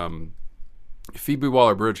birthmark, but Phoebe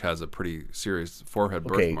Waller-Bridge has a pretty serious forehead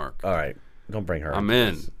birthmark. All right, don't bring her. I'm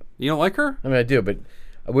in. You don't like her? I mean, I do, but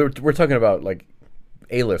we're talking about like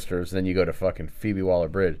A-listers, and then you go to fucking Phoebe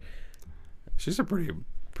Waller-Bridge. She's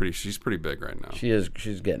she's pretty big right now. She's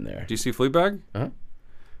getting there. Do you see Fleabag? Uh-huh.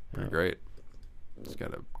 Pretty great. She's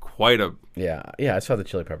got quite a. Yeah. I saw the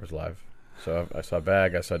Chili Peppers live. So I saw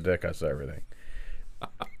Bag, I saw Dick, I saw everything.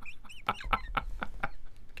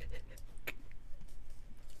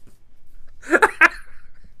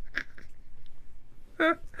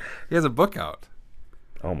 He has a book out.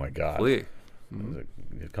 Oh my God. Flea. Does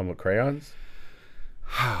it come with crayons?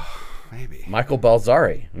 Maybe. Michael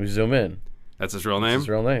Balzari. We zoom in. That's his real name? His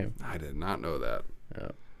real name. I did not know that.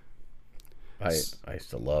 I used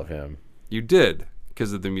to love him. You did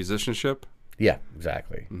because of the musicianship? Yeah,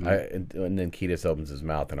 exactly. And then Kiedis opens his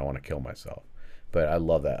mouth, and I want to kill myself. But I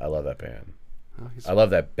love that. I love that band. I love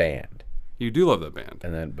that band. You do love that band.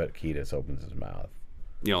 And but Kiedis opens his mouth.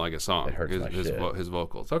 You know, like a song. It hurts my shit. His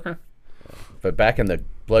vocals. Okay. But back in the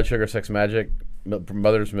Blood Sugar Sex Magic,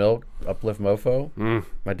 Mother's Milk, Uplift Mofo,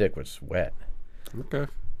 my dick was wet. Okay.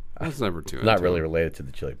 I was never too into Not really him. related to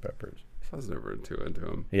the Chili Peppers. I was never too into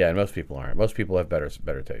him. Yeah, and most people aren't. Most people have better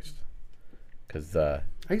taste. Because, I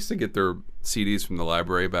used to get their CDs from the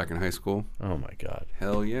library back in high school. oh my God.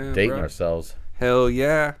 Hell yeah, Dating bro. ourselves. Hell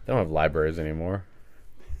yeah. They don't have libraries anymore.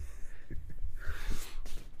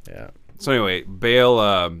 Yeah. So anyway,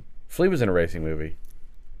 Bale, Flea was in a racing movie.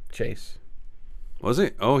 Chase. was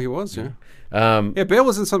he? Oh, he was, yeah. Um, Yeah, Bale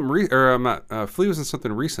was in something, Flea was in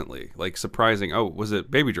something recently, like surprising. Oh, was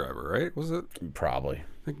it Baby Driver, right? Was it? I Probably.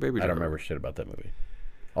 think Baby Driver. I don't remember shit about that movie.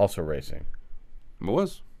 Also racing. It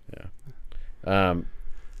was. Yeah.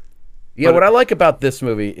 What I like about this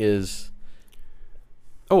movie is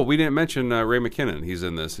Oh, we didn't mention Ray McKinnon. He's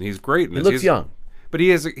in this, and he's great in he this. looks He's young. But he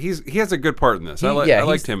has a good part in this. I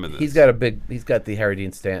liked him in this. He's got the Harry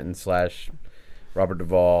Dean Stanton / Robert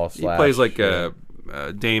Duvall / He plays like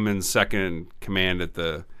Damon's second in command at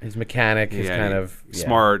the. his mechanic. His kind of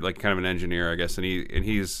smart, like kind of an engineer, I guess. And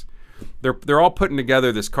he's they're all putting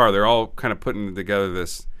together this car. They're all kind of putting together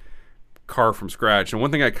this car from scratch. And one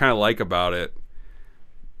thing I kind of like about it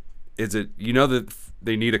is that that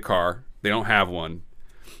they need a car. They don't have one,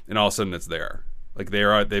 and all of a sudden it's there. Like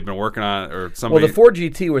they've been working on it, or somebody. Well, the Ford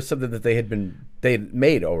GT was something that they had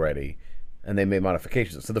made already, and they made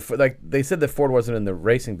modifications. So they said that Ford wasn't in the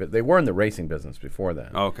racing, but they were in the racing business before then.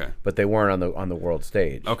 Oh, okay. But they weren't on the world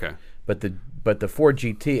stage. Okay. But the Ford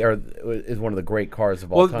GT is one of the great cars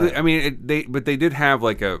of all time. They did have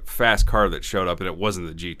like a fast car that showed up, and it wasn't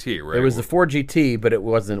the GT, right? It was the Ford GT, but it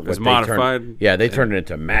wasn't. It was modified. They turned it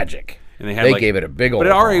into magic. And they gave it a big old. But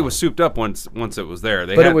it already horn. was souped up once it was there.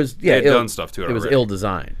 They had done stuff to it. It was already.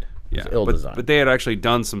 ill-designed. Yeah, ill-designed. But they had actually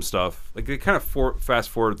done some stuff. Like they kind of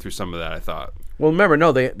fast forwarded through some of that. I thought. Well, remember,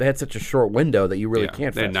 no, they had such a short window that you really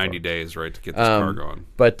can't. They had 90 days, right, to get this car going.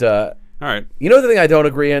 But all right, you know the thing I don't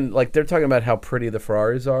agree in, like they're talking about how pretty the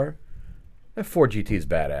Ferraris are. That Ford GT is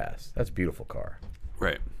badass. That's a beautiful car.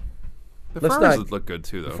 Right. The Let's Ferraris not- look good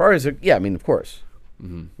too, though. The Ferraris are, yeah, I mean, of course.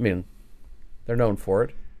 Mm-hmm. I mean, they're known for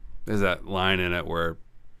it. There's that line in it where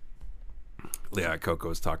Leah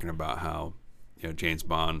Coco is talking about how James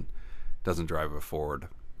Bond doesn't drive a Ford.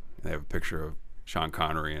 They have a picture of Sean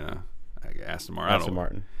Connery in a Aston Martin. Aston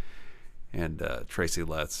Martin. And Tracy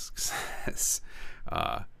Letts says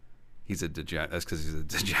he's a degenerate. That's because he's a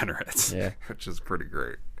degenerate. Yeah. Which is pretty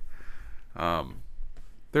great.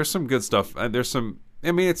 There's some good stuff. There's some.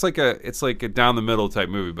 I mean, it's like a down the middle type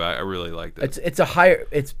movie, but I really liked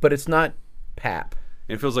it. But it's not pap.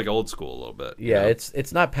 It feels like old school a little bit. Yeah,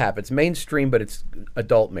 it's not pap. It's mainstream, but it's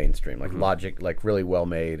adult mainstream, like Logic, like really well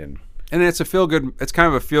made and it's a feel good. It's kind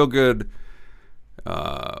of a feel good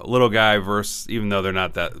little guy versus, even though they're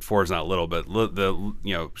not that. Ford's not little, but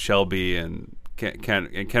Shelby and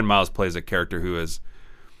Ken Miles plays a character who is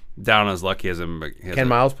down on his luck. Ken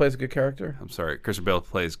Miles plays a good character. I'm sorry, Christian Bale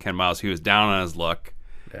plays Ken Miles. He was down on his luck.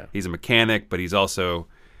 Yeah. He's a mechanic, but he's also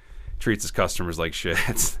treats his customers like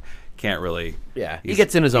shit. Can't really. Yeah, he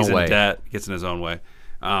gets in his own way. He's in debt. Gets in his own way.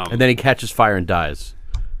 And then he catches fire and dies.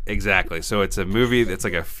 Exactly. So it's a movie that's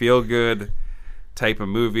like a feel-good type of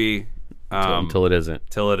movie. Until it isn't.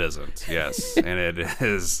 Till it isn't, yes. And it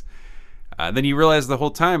is. Then you realize the whole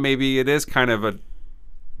time maybe it is kind of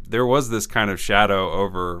there was this kind of shadow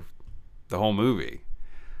over the whole movie.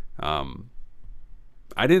 I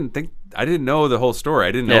didn't know the whole story.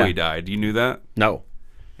 I didn't know he died. You knew that? No.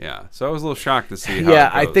 Yeah. So I was a little shocked to see how Yeah,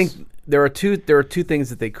 it I goes. think there are two things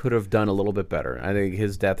that they could have done a little bit better. I think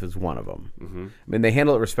his death is one of them. Mm-hmm. I mean, they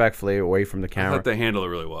handle it respectfully away from the I camera. thought they handled it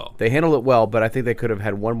really well. They handled it well, but I think they could have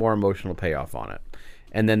had one more emotional payoff on it.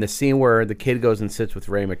 And then the scene where the kid goes and sits with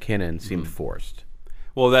Ray McKinnon seemed forced.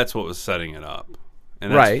 Well, that's what was setting it up.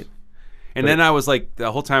 And Right. And then I was like,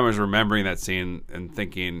 the whole time I was remembering that scene and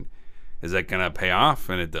thinking, is that going to pay off?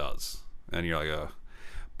 And it does. and you're like, oh.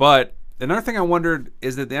 But another thing I wondered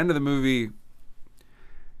is at the end of the movie,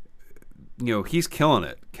 he's killing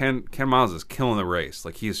it. Ken Miles is killing the race.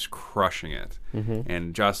 Like, he's crushing it.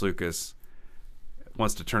 And Josh Lucas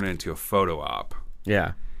wants to turn it into a photo op.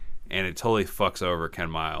 Yeah. And it totally fucks over Ken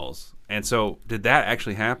Miles. And so, did that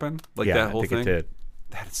actually happen? Like, that whole thing? I think it did.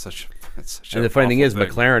 That's such And the funny thing is, thing.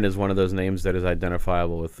 McLaren is one of those names that is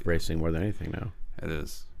identifiable with racing more than anything now. It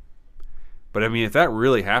is. But, I mean, if that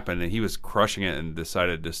really happened and he was crushing it and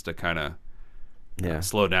decided just to kind of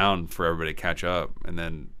slow down for everybody to catch up, and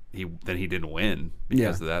then he didn't win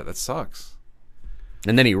because of that sucks.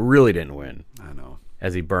 And then he really didn't win. I know.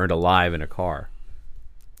 As he burned alive in a car.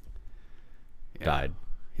 Yeah, died.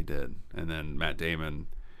 He did. And then Matt Damon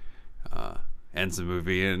ends the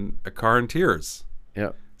movie in a car in tears.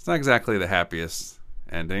 Yep. It's not exactly the happiest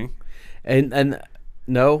ending. And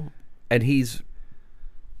no, and he's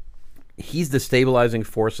the stabilizing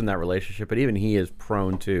force in that relationship, but even he is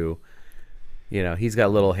prone to, he's got a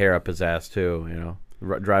little hair up his ass too,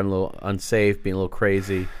 driving a little unsafe, being a little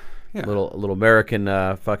crazy, a little American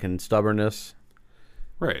fucking stubbornness.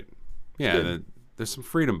 Right. Yeah, there's some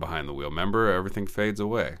freedom behind the wheel. Remember, everything fades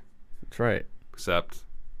away. That's right. Except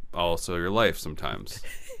also your life sometimes.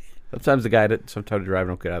 Sometimes the guy that sometimes the driver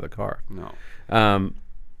don't get out of the car. No.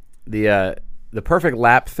 The perfect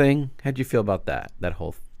lap thing, how'd you feel about that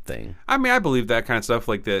whole thing? I mean, I believe that kind of stuff.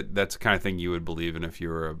 Like that's the kind of thing you would believe in if you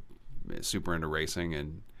were super into racing.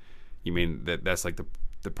 And you mean that's like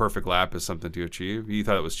the perfect lap is something to achieve? You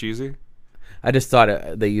thought it was cheesy? I just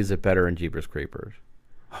thought they use it better in Jeepers Creepers.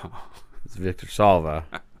 It's Victor Salva.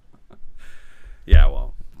 Yeah,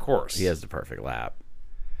 well, of course. He has the perfect lap.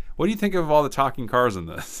 What do you think of all the talking cars in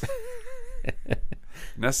this?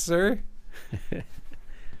 Necessary?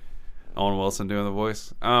 Owen Wilson doing the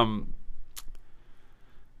voice.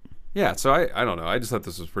 Yeah, so I don't know. I just thought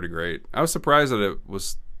this was pretty great. I was surprised that it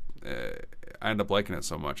was. I ended up liking it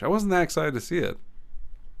so much. I wasn't that excited to see it.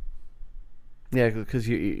 Yeah, because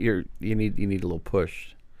you need a little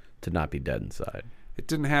push to not be dead inside. It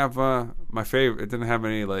didn't have my favorite. It didn't have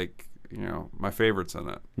any my favorites in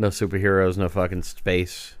it. No superheroes, no fucking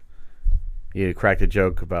space. You cracked a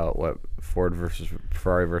joke about what Ferrari versus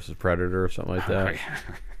Predator or something like that.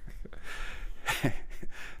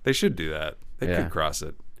 They should do that. They could cross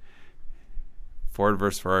it. Ford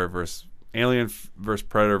versus Ferrari versus Alien versus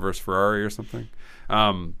Predator versus Ferrari or something.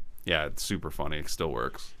 Yeah, it's super funny. It still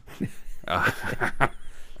works.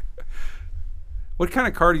 What kind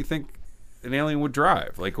of car do you think an alien would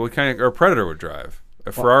drive? Like, what kind of or Predator would drive?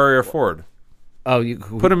 A Ferrari or a Ford? Oh, you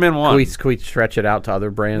put them in one. Can we stretch it out to other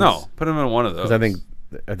brands? No, put them in one of those.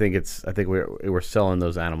 Because I think we're selling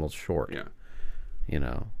those animals short. Yeah.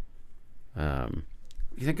 You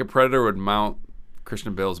think a Predator would mount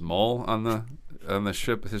Christian Bale's mole on the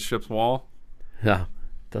ship's wall? No,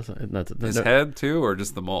 doesn't. His head too, or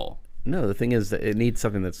just the mole? No, the thing is that it needs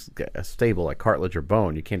something that's stable, like cartilage or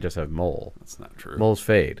bone. You can't just have mole. That's not true. Moles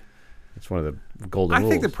fade. It's one of the golden rules.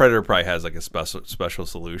 I think the Predator probably has like a special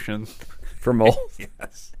solution for moles.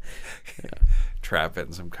 Yes. Yeah. Trap it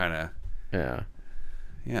in some kind of.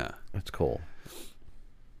 Yeah. That's cool.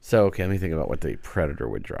 So, okay, let me think about what the Predator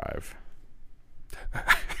would drive.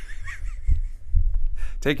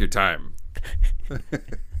 Take your time.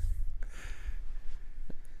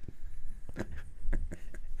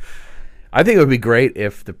 I think it would be great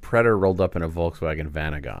if the Predator rolled up in a Volkswagen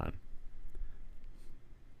Vanagon.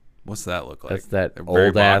 What's that look like? That's that very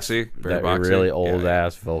old ass, boxy, very that boxy. really old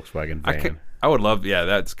ass Volkswagen van. I would love,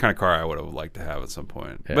 that's the kind of car I would have liked to have at some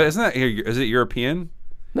point. Yeah. But isn't that here? Is it European?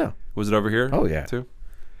 No. Was it over here? Oh yeah, too.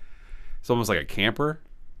 It's almost like a camper.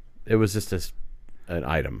 It was just an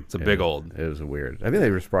item. It's a big old. It was weird. I think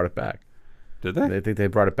they just brought it back. Did they? I think they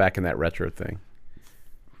brought it back in that retro thing.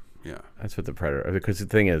 Yeah, that's what the Predator. Because the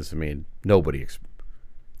thing is, I mean, nobody expects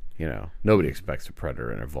a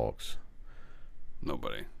Predator in a Volks.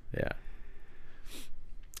 Nobody.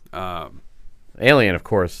 Yeah. Alien, of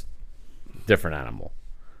course, different animal.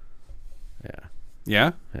 Yeah.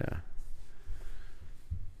 Yeah. Yeah.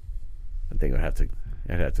 I think I'd have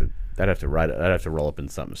to roll up in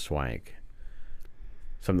something swank.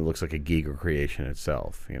 Something that looks like a Giger creation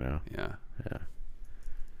itself, Yeah. Yeah.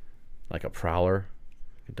 Like a Prowler,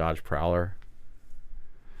 a Dodge Prowler.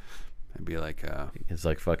 It'd be like it's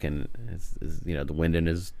like fucking the wind in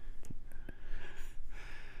his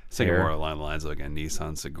thinking more along the lines of like a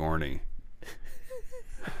Nissan Sigourney.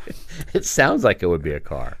 It sounds like it would be a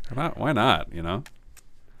car. Why not? Yeah.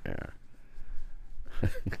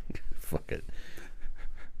 Fuck it.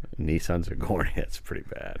 Nissan Sigourney. That's pretty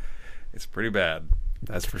bad. It's pretty bad.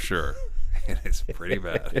 That's for sure. It is pretty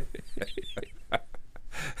bad.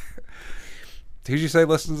 Who'd you say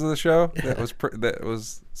listens to the show? That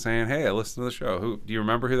was saying, "Hey, I listen to the show." Who do you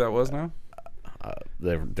remember who that was now?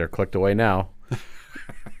 They're clicked away now.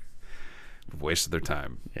 Wasted their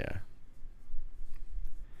time. Yeah.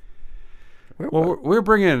 Well, we're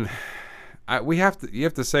bringing. You have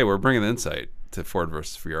to say we're bringing insight to Ford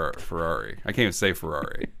versus Ferrari. I can't even say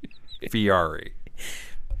Ferrari. Fieri.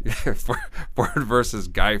 Ford versus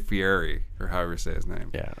Guy Fieri, or however you say his name.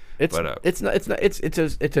 Yeah. It's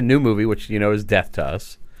a new movie, which is death to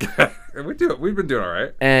us. We've been doing all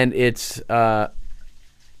right. And it's A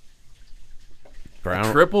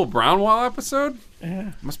triple Brownwall episode?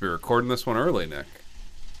 Yeah. Must be recording this one early, Nick.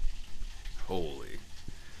 Holy.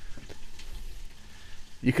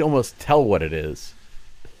 You can almost tell what it is.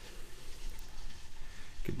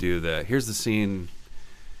 Could do the here's the scene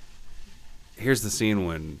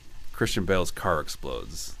when Christian Bale's car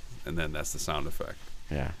explodes, and then that's the sound effect.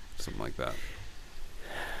 Yeah. Something like that.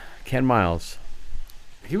 Ken Miles.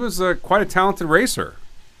 He was quite a talented racer.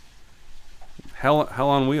 Hell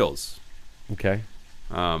on wheels. Okay.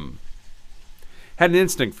 Had an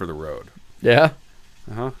instinct for the road. Yeah.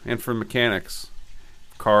 And for mechanics.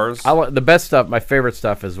 Cars. The best stuff, my favorite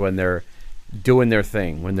stuff is when they're doing their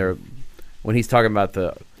thing, when he's talking about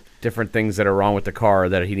the different things that are wrong with the car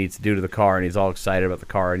that he needs to do to the car, and he's all excited about the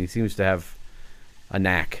car, and he seems to have a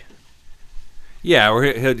knack. Yeah, or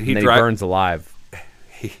he burns alive.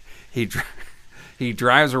 He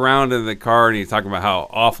drives around in the car and he's talking about how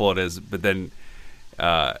awful it is, but then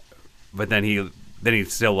he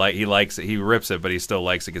still likes it. He rips it, but he still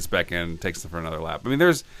likes it. Gets back in, takes it for another lap. I mean,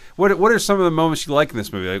 there's what are some of the moments you like in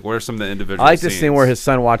this movie? Like, what are some of the individual? I like scenes? the scene where his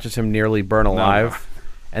son watches him nearly burn alive,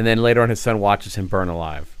 and then later on his son watches him burn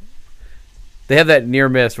alive. They have that near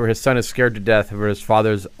miss where his son is scared to death where his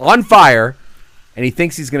father's on fire, and he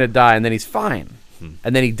thinks he's going to die, and then he's fine,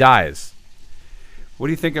 and then he dies. What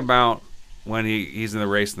do you think about when he's in the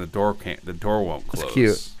race and the door won't close? It's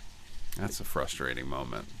cute. That's a frustrating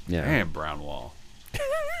moment. Yeah. Man, Brownwall.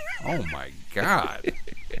 Oh my God.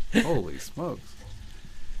 Holy smokes.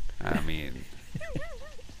 I mean,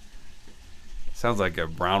 sounds like a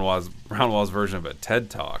Brownwall's version of a TED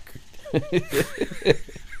Talk.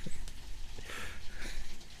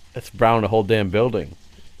 That's Brown the whole damn building.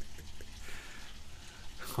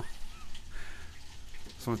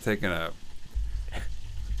 Someone taking a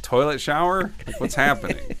toilet shower? Like, what's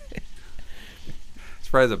happening?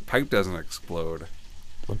 Surprised the pipe doesn't explode.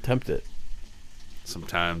 Don't tempt it.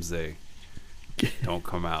 Sometimes they don't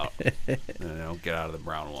come out and they don't get out of the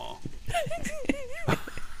brown wall.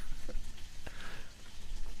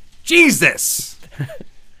 Jesus!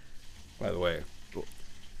 By the way,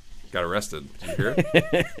 got arrested. Did you hear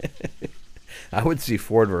it? I would see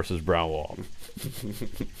Ford versus Brownwall.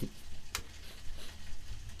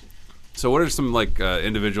 So what are some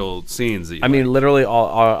individual scenes that you mean, literally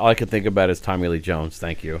all I could think about is Tommy Lee Jones.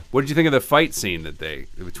 Thank you. What did you think of the fight scene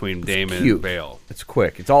between Damon and Bale? It's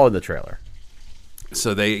quick. It's all in the trailer.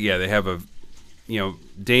 So they have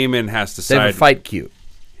Damon has to They have a fight cute.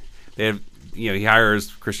 They have he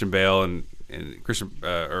hires Christian Bale and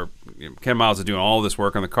Ken Miles is doing all this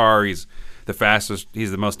work on the car. He's the fastest.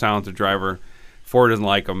 He's the most talented driver. Ford doesn't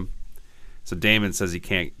like him. So Damon says he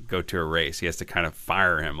can't go to a race. He has to kind of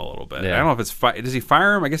fire him a little bit. Yeah. I don't know if it's does he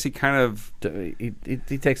fire him? I guess he kind of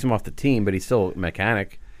he takes him off the team, but he's still a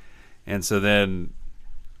mechanic. And so then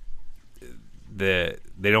they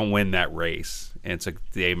don't win that race, and so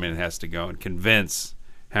Damon has to go and convince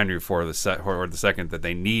Henry Ford the second that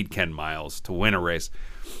they need Ken Miles to win a race.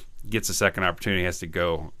 Gets a second opportunity, has to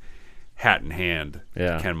go hat in hand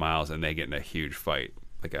to Ken Miles, and they get in a huge fight,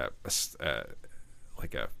 like a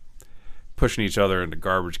pushing each other into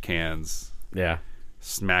garbage cans. Yeah.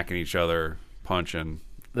 Smacking each other, punching.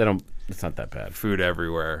 It's not that bad. Food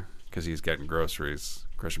everywhere because he's getting groceries.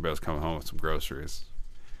 Christian Bale's coming home with some groceries.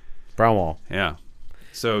 Brownwall. Yeah.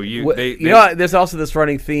 So there's also this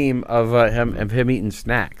running theme of him eating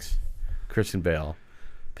snacks. Christian Bale,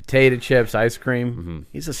 potato chips, ice cream. Mm-hmm.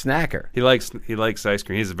 He's a snacker. He likes ice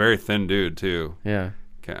cream. He's a very thin dude too. Yeah.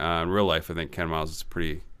 In real life, I think Ken Miles is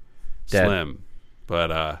pretty Dead. Slim,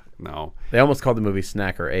 but no. They almost called the movie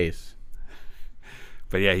Snacker Ace.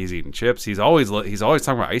 But yeah, he's eating chips. He's always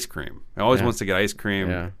talking about ice cream. He always wants to get ice cream.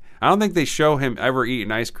 Yeah. I don't think they show him ever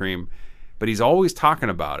eating ice cream, but he's always talking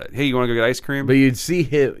about it. Hey, you want to go get ice cream? But you'd see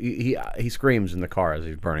him. He screams in the car as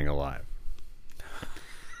he's burning alive.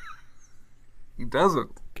 He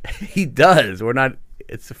doesn't. He does.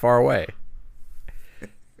 It's far away.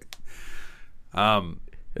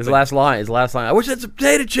 His last line. I wish I had some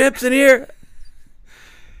potato chips in here.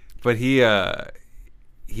 But he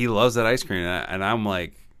loves that ice cream, and I'm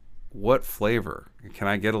like, what flavor? Can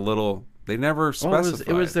I get a little? They never specified.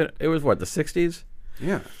 It was what, the 60s?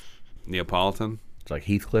 Yeah. Neapolitan. It's like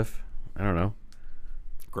Heathcliff. I don't know.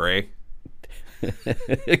 Gray.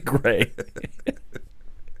 Gray.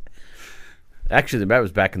 Actually, that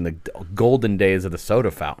was back in the golden days of the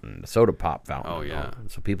soda fountain, the soda pop fountain. Oh, yeah.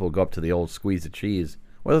 So people would go up to the old squeeze of cheese.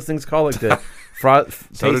 What are those things called? Like the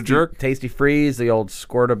Soda jerk? Tasty Freeze, the old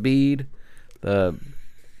squirt of bead, the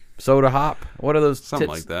soda hop. What are those? Something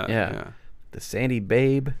like that. Yeah. The Sandy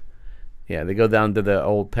Babe. Yeah, they go down to the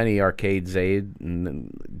old penny arcade Zaid and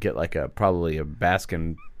then get like probably a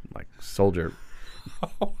Baskin like soldier.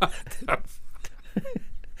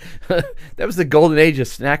 That was the golden age of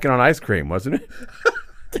snacking on ice cream, wasn't it?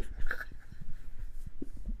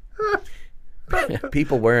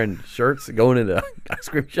 People wearing shirts going into ice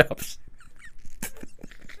cream shops.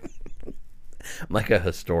 I'm like a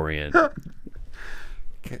historian.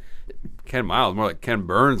 Ken Miles, more like Ken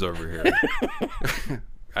Burns over here.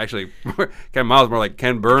 Actually, Ken Miles more like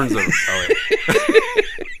Ken Burns over here.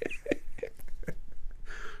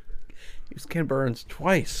 He was Ken Burns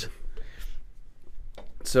twice.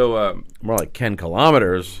 So, more like 10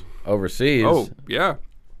 kilometers overseas. Oh, yeah.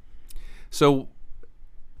 So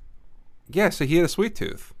he had a sweet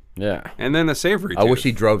tooth. Yeah. And then a savory I tooth. wish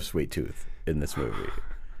he drove Sweet Tooth in this movie.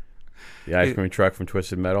 The ice cream truck from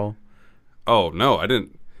Twisted Metal. Oh, no, I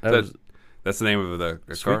didn't. That's the name of the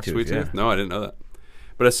car? Tooth, Sweet Tooth? yeah. No, I didn't know that.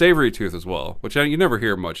 But a savory tooth as well, which you never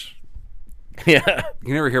hear much. Yeah.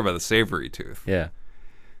 You never hear about the savory tooth. Yeah.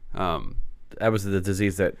 That was the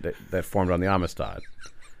disease that formed on the Amistad.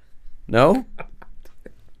 No?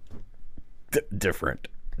 Different.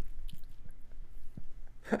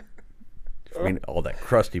 I mean, all that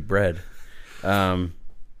crusty bread. So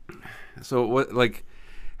what? Like,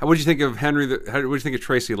 what did you think of Henry? What did you think of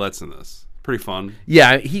Tracy Letts in this? Pretty fun.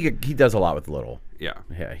 Yeah, he does a lot with little. Yeah.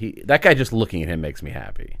 Yeah, that guy just looking at him makes me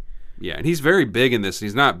happy. Yeah, and he's very big in this.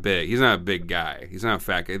 He's not big. He's not a big guy. He's not a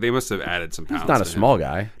fat guy. They must have added some pounds. He's not a to small him.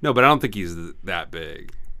 guy. No, but I don't think he's that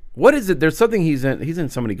big. What is it? There's something he's in. He's in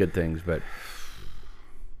so many good things, but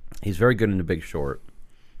he's very good in The Big Short,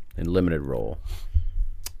 in limited role,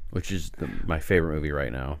 which is my favorite movie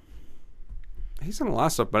right now. He's in a lot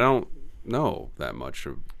of stuff, but I don't know that much.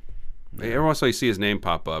 Every once in a while you see his name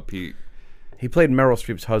pop up. He played Meryl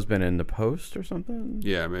Streep's husband in The Post or something.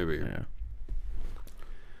 Yeah, maybe. Yeah.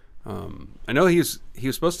 I know he was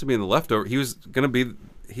supposed to be in The Leftovers. He was gonna be.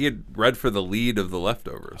 He had read for the lead of The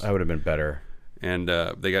Leftovers. That would have been better. And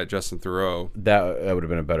they got Justin Theroux. That would have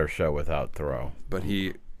been a better show without Theroux. But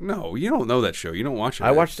no, you don't know that show. You don't watch it.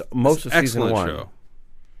 I watched most of season excellent 1. Show.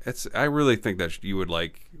 I really think that you would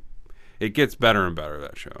like. It gets better and better,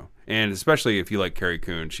 that show, and especially if you like Carrie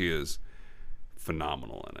Coon, she is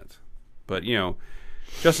phenomenal in it. But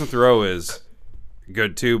Justin Theroux is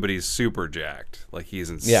good too, but he's super jacked. Like he's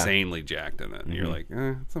insanely jacked in it, and you're like,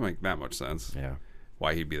 it doesn't make that much sense. Yeah.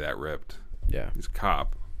 Why he'd be that ripped? Yeah. He's a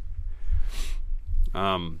cop.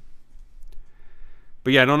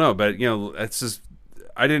 But yeah, I don't know. But it's just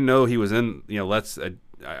I didn't know he was in.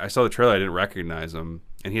 I saw the trailer. I didn't recognize him,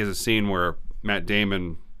 and he has a scene where Matt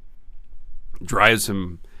Damon drives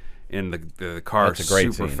him in the car That's a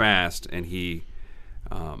great super scene. fast, and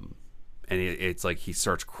it's like he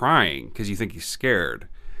starts crying because you think he's scared,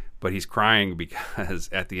 but he's crying because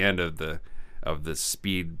at the end of the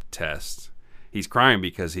speed test, he's crying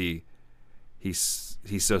because he's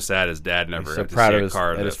so sad his dad never He's so got to proud see of a his-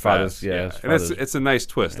 car at that his father's- fast. yeah, his and father's- it's a nice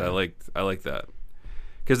twist. I like that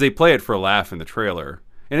because they play it for a laugh in the trailer,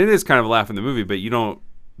 and it is kind of a laugh in the movie, but you don't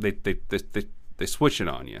they switch it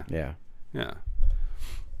on you. Yeah. Yeah,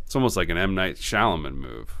 it's almost like an M. Night Shyamalan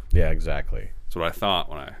move. Yeah, exactly. That's what I thought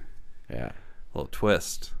when Yeah. little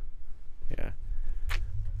twist. Yeah.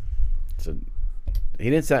 So he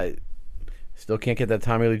didn't say. Still can't get that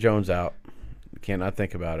Tommy Lee Jones out. Can't not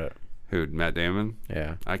think about it. Who, Matt Damon?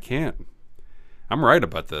 Yeah. I can't. I'm right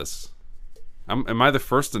about this. Am I the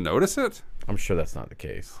first to notice it? I'm sure that's not the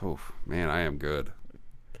case. Oh man, I am good.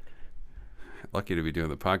 Lucky to be doing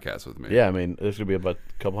the podcast with me. Yeah, I mean, there's gonna be about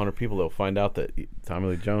a couple hundred people that'll find out that Tommy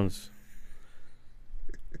Lee Jones.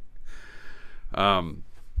 All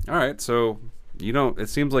right, so you don't. It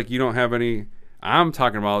seems like you don't have any. I'm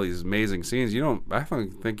talking about all these amazing scenes. You don't. I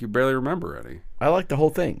think you barely remember any. I like the whole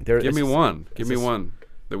thing. Give me one. Give me one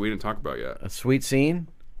that we didn't talk about yet. A sweet scene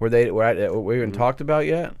where we haven't talked about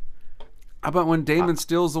yet. How about when Damon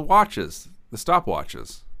steals the watches, the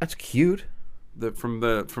stopwatches, That's cute. from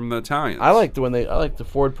the Italians? I like the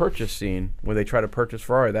Ford purchase scene where they try to purchase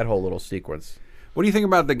Ferrari. That whole little sequence. What do you think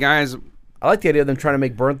about the guys? I like the idea of them trying to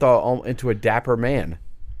make Bernthal into a dapper man.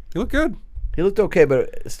 He looked good. He looked okay,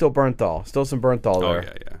 but still Bernthal. Still some Bernthal Oh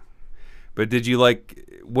there. yeah. But did you like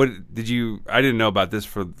what did you? I didn't know about this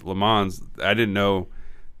for Le Mans. I didn't know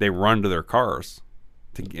they run to their cars,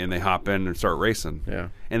 and they hop in and start racing. Yeah.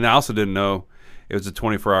 And I also didn't know it was a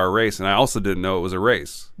 24-hour race, and I also didn't know it was a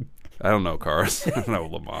race. I don't know cars. I don't know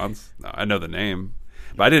Le Mans. No, I know the name,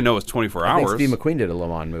 but I didn't know it was 24 I think hours. Steve McQueen did a Le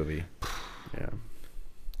Mans movie. Yeah.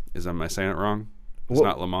 Am I saying it wrong? It's Well-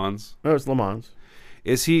 not Le Mans. No, it's Le Mans.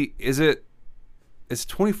 Is it? It's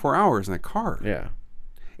 24 hours in a car. Yeah.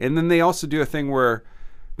 And then they also do a thing where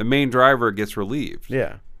the main driver gets relieved.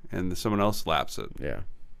 Yeah. And someone else laps it. Yeah.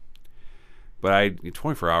 But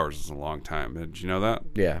 24 hours is a long time. Did you know that?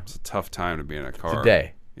 Yeah. It's a tough time to be in a car. It's a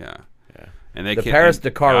day. Yeah. Yeah. And they The can't- Paris and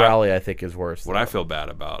Dakar God, rally, I think, is worse. What I feel bad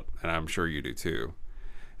about, and I'm sure you do too,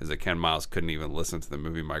 is that Ken Miles couldn't even listen to the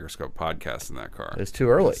Movie Microscope podcast in that car. It's too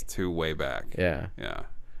early. It's too way back. Yeah. Yeah.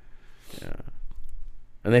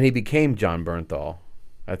 And then he became John Bernthal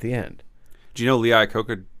at the end. Do you know Lee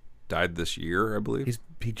Iacocca died this year, I believe?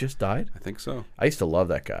 He just died? I think so. I used to love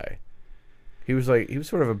that guy. He was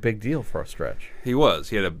sort of a big deal for a stretch. He was.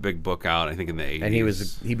 He had a big book out, I think, in the 80s.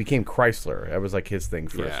 And he became Chrysler. That was like his thing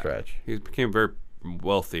for a stretch. He became very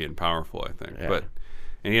wealthy and powerful, I think. Yeah.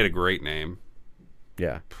 And he had a great name.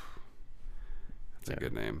 Yeah. That's a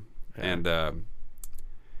good name. Yeah. And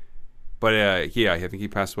I think he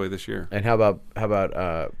passed away this year. And how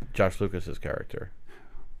about Josh Lucas's character?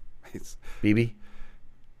 BB?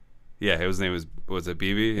 Yeah, his name was it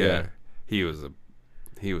BB? Yeah. He was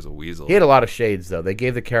a weasel. He had a lot of shades though. They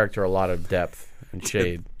gave the character a lot of depth and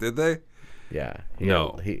shade. Did they? Yeah.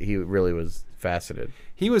 He really was faceted.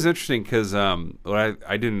 He was interesting because I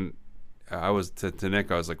was to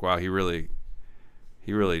Nick, I was like, wow, he really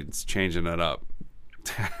is changing it up.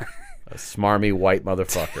 A smarmy white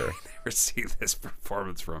motherfucker. Never see this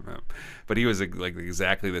performance from him, but he was like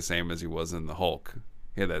exactly the same as he was in the Hulk.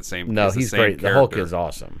 He had that same. No, he's great. Character. The Hulk is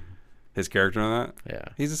awesome. His character on that, yeah,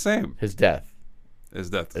 he's the same. His death is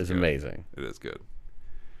good. Amazing. It is good.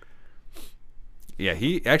 Yeah,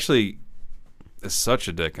 he actually is such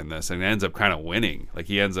a dick in this, and ends up kind of winning. Like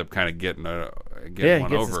he ends up kind of getting one he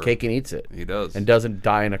gets over. His cake and eats it. He does, and doesn't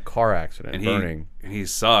die in a car accident, and burning. He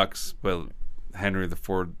sucks, but Henry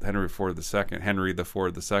Ford II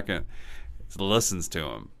listens to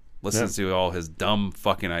him. Listens to all his dumb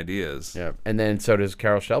fucking ideas. Yeah, and then so does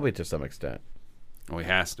Carroll Shelby to some extent. Well, he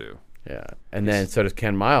has to. Yeah, and then so does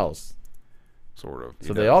Ken Miles. Sort of.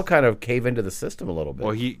 So they all kind of cave into the system a little bit.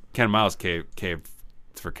 Well, Ken Miles caved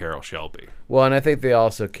for Carroll Shelby. Well, and I think they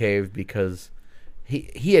also caved because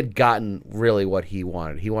he had gotten really what he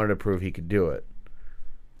wanted. He wanted to prove he could do it.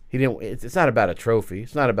 He didn't. It's not about a trophy.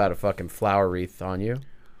 It's not about a fucking flower wreath on you.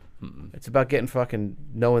 It's about getting fucking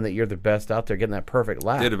knowing that you're the best out there, getting that perfect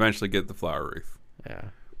lap. Did eventually get the flower wreath. Yeah.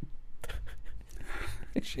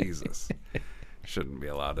 Jesus. Shouldn't be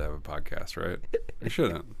allowed to have a podcast, right? We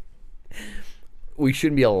shouldn't. We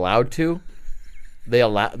shouldn't be allowed to.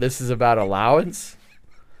 This is about allowance.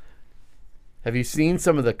 Have you seen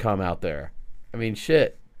some of the cum out there? I mean,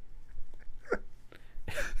 shit.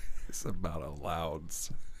 It's about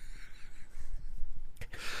allowance.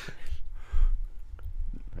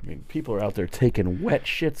 I mean, people are out there taking wet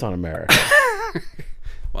shits on America.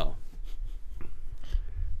 Well.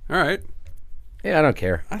 All right. Yeah, I don't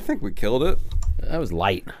care. I think we killed it. That was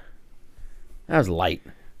light.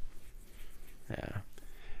 Yeah.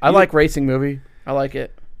 I like racing movie. I like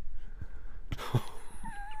it. Does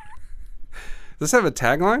this have a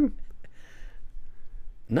tagline?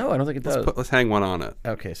 No, I don't think it does. Let's hang one on it.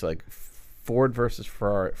 Okay, so like Ford versus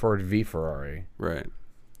Ferrari. Ford v Ferrari. Right.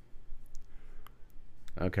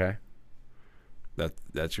 Okay.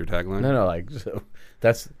 That's your tagline? No, like so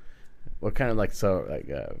that's what kind of like so like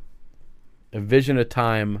envision a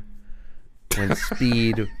time when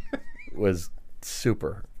speed was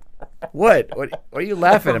super. What are you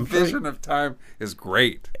laughing at? Vision of time is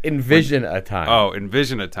great. Envision a time. Oh,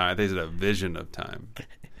 envision a time. They said a vision of time.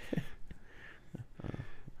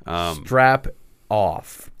 Strap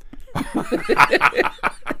off.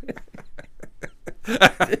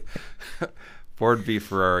 Ford v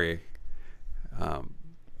Ferrari.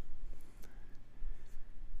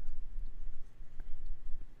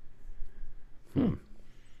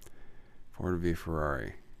 Ford v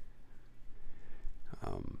Ferrari.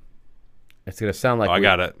 It's gonna sound like I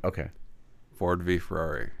got it. Okay. Ford v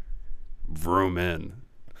Ferrari. Vroom in.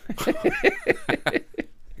 I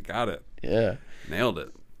got it. Yeah. Nailed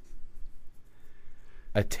it.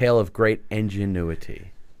 A tale of great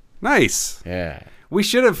ingenuity. Nice. Yeah. We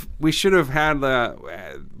should have had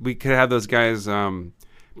we could have those guys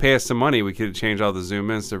pay us some money. We could have changed all the zoom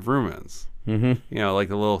ins to vroom ins. Mm-hmm. You know, like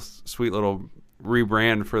a little sweet little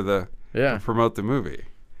rebrand for the Yeah. to promote the movie.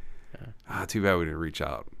 Yeah. Too bad we didn't reach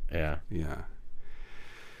out. Yeah. Yeah.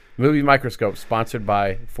 Movie Microscope, sponsored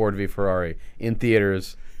by Ford v Ferrari, in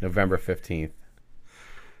theaters November 15th.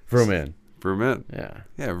 Vroom in. Vroom in. Yeah.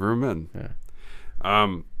 Yeah, vroom in.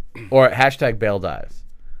 Yeah. Or hashtag bail dies.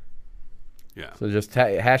 Yeah. So just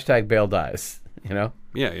hashtag bail dies, you know?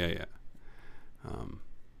 Yeah.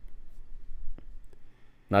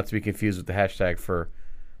 Not to be confused with the hashtag for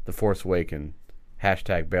The Force Awakens,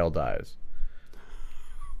 hashtag bail dies.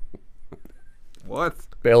 What?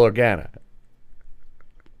 Bail Organa.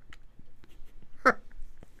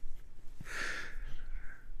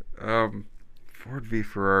 Ford v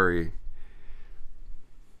Ferrari.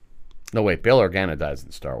 No, wait, Bail Organa dies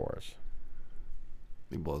in Star Wars.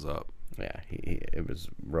 He blows up. Yeah, it was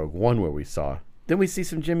Rogue One where we saw. Didn't we see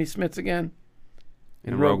some Jimmy Smits again?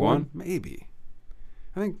 In Rogue One? Maybe.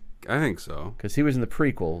 I think so. Because he was in the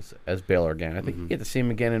prequels as Bail Organa. I think you get to see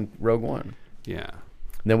him again in Rogue One. Yeah.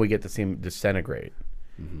 And then we get to see him disintegrate.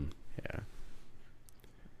 Mm-hmm. Yeah.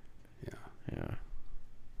 Yeah.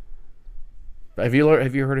 Yeah. Have you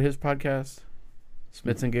heard of his podcast,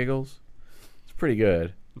 Smits and Giggles? It's pretty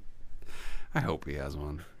good. I hope he has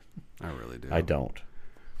one. I really do. I don't.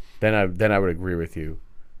 Then I would agree with you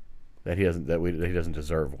that he doesn't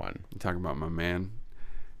deserve one. You talking about my man?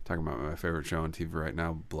 Talking about my favorite show on TV right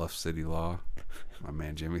now, Bluff City Law. My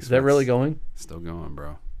man Jimmy Smits. Is that really going? Still going,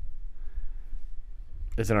 bro.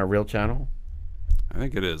 Is it on a real channel? I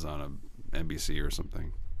think it is on a NBC or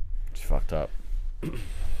something. It's fucked up.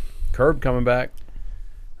 Curb coming back.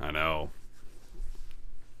 I know.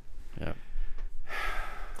 Yeah.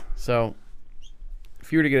 So,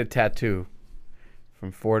 if you were to get a tattoo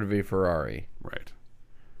from Ford v Ferrari, Right.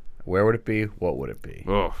 where would it be? What would it be?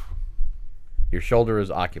 Oh. Your shoulder is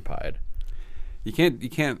occupied. You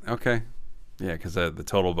can't. Okay. Yeah, because the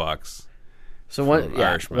total box. So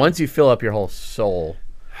Irishman. once you fill up your whole soul,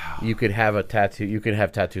 you could have a tattoo. You could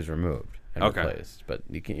have tattoos removed and Okay. replaced, but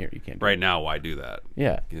you can't. You can't. Do Right now, why do that?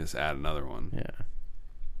 Yeah. You just add another one. Yeah.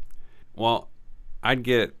 Well, I'd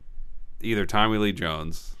get either Tommy Lee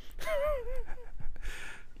Jones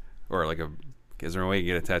or is there a way you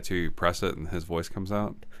get a tattoo, you press it and his voice comes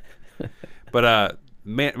out? But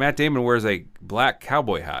Matt Damon wears a black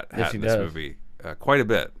cowboy hat Yes, he in this does. movie quite a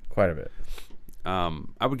bit. Quite a bit.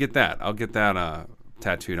 I would get that. I'll get that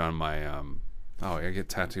tattooed on my I get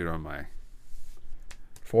tattooed on my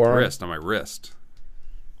Forearm. wrist, on my wrist.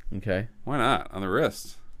 Okay. Why not? On the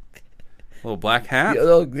wrist. A little black hat.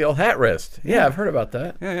 The old hat wrist. Yeah, I've heard about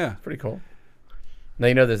that. Yeah. Pretty cool. Now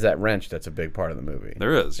you know there's that wrench that's a big part of the movie.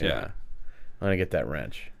 There is, yeah. I'm gonna get that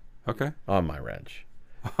wrench Okay. on my wrench.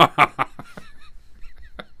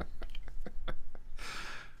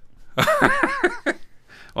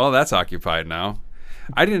 Well, that's occupied now.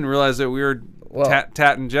 I didn't realize that we were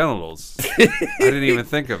tatting genitals. I didn't even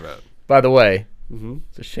think of it. By the way, Mm-hmm.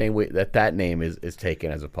 it's a shame that name is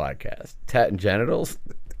taken as a podcast. Tat and genitals.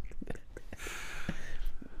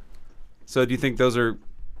 So do you think those are?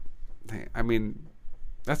 I mean,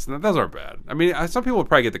 those aren't bad. I mean, some people would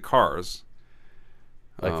probably get the cars,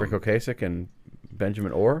 Like Rick Ocasek and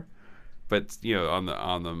Benjamin Orr. but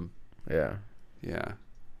on them, Yeah. yeah.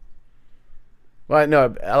 Well,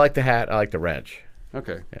 no, I like the hat. I like the wrench,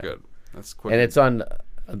 Okay, good. That's quick. and it's on.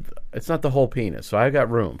 It's not the whole penis, so I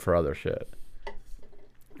got room for other shit.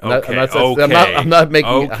 I'm not making.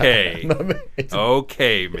 Okay. I'm not- it's, a,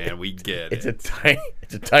 Okay, man, we get it's it.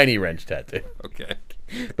 a tiny wrench tattoo, Okay.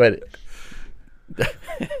 but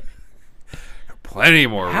Plenty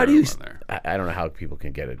more how do room you? on there. I don't know how people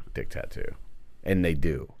can get a dick tattoo, and they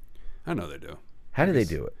do. I know they do. How do they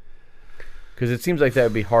do it? Because it seems like that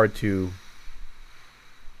would be hard to.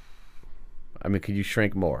 I mean, could you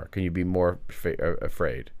shrink more? Can you be more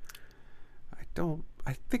afraid?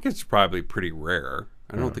 I think it's probably pretty rare.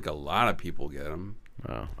 I don't think a lot of people get them.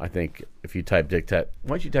 Well, I think if you type dick tat, why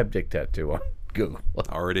don't you type dick tattoo on Google?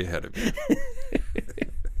 Already ahead of you.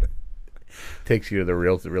 Takes you to the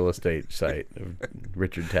real estate site of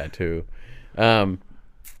Richard Tattoo. All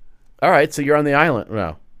right, so you're on the island.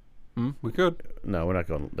 No, We could. no, we're not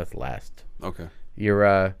going. That's last. Okay.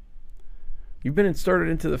 You've been inserted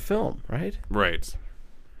into the film, right? Right.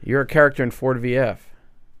 You're a character in Ford VF.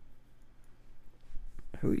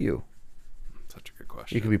 Who are you? Such a good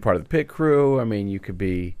question. You could be part of the pit crew. I mean, you could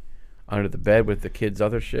be under the bed with the kids'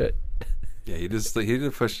 other shit. Yeah, he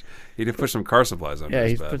did push some car supplies under Yeah,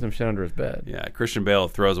 his he's bed. put some shit under his bed. Yeah, Christian Bale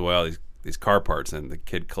throws away all these car parts, and the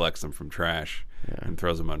kid collects them from trash and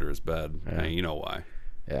throws them under his bed. Yeah. And you know why?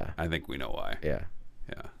 Yeah, I think we know why. yeah,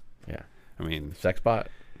 Yeah. yeah. I mean, Sex bot.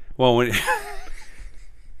 well, when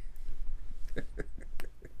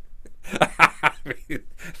I mean,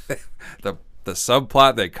 the the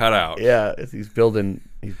subplot they cut out. Yeah, he's building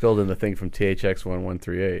the thing from THX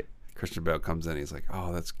 1138. Christian Bale comes in. He's like,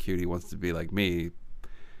 "Oh, that's cute. He wants to be like me."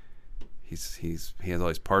 He has all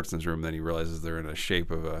these parts in his room. Then he realizes they're in a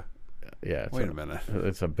shape of a. Yeah. Wait a minute.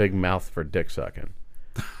 It's a big mouth for dick sucking.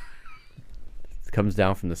 It comes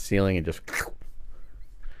down from the ceiling and just.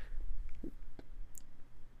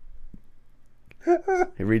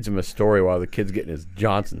 He reads him a story while the kid's getting his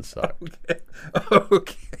Johnson sucked.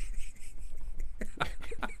 Okay.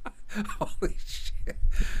 Holy shit.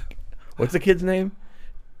 What's the kid's name?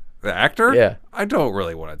 The actor? Yeah. I don't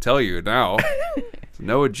really want to tell you now. It's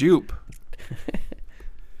Noah Jupe.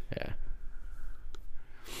 Yeah.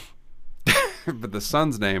 But the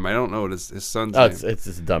son's name, I don't know what his son's Oh, name. it's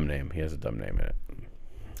a dumb name. He has a dumb name in it.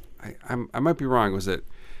 I might be wrong. Was it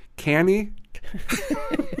Canny?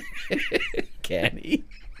 Canny?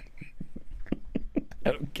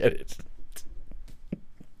 I don't get it.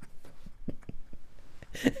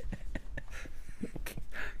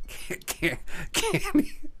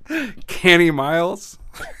 Canny Miles?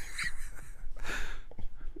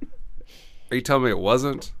 Are you telling me it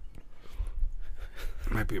wasn't?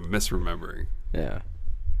 Might be misremembering. Yeah.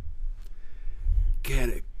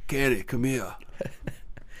 Canny, come here.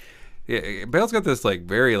 Yeah, Bale's got this like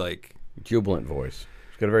very like Jubilant voice.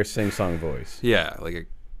 He's got a very sing-song voice. yeah like a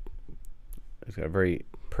He's got a very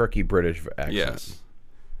perky British accent. yes,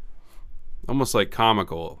 almost like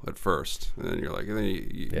comical at first, and then you're like, and then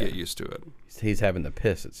you get used to it. He's having the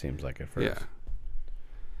piss, it seems like, at first.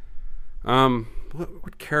 Yeah.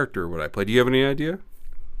 What character would I play? Do you have any idea?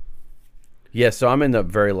 Yeah, so I'm in the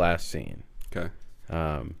very last scene. Okay.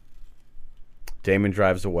 Damon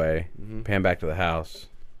drives away. Pan back to the house.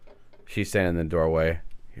 She's standing in the doorway.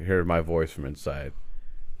 You hear my voice from inside.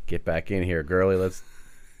 Get back in here, girlie. Let's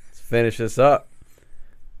finish this up.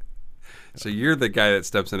 So you're the guy that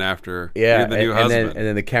steps in after. Yeah, You're the new husband. and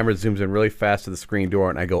then the camera zooms in really fast to the screen door,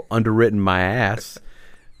 and I go, underwritten my ass,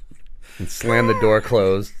 and slam the door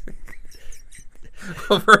closed.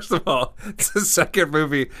 Well, first of all, it's the second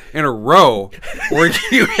movie in a row where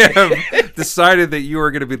you have decided that you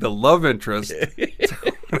are going to be the love interest to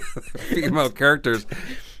one of the female characters.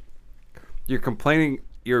 You're complaining,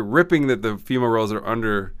 you're ripping that the female roles are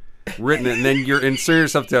underwritten, and then you're inserting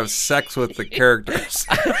yourself to have sex with the characters.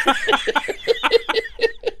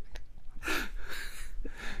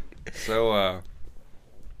 So,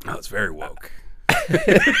 it's very woke.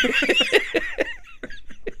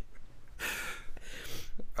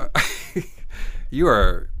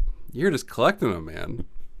 You're just collecting them, man.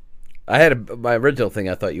 I had my original thing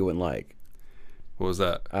I thought you wouldn't like. What was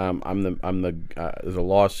that? There's a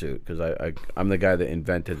lawsuit because I'm the guy that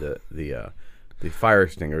invented the fire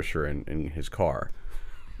extinguisher in his car.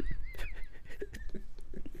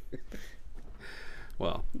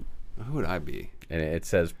 Well, who would I be? And it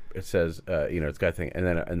says it's got a thing,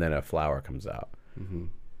 and then a flower comes out. Mm-hmm.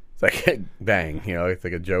 It's like bang, it's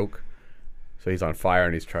like a joke. So he's on fire,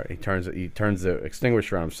 and he turns the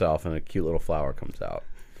extinguisher on himself, and a cute little flower comes out.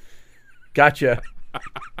 Gotcha.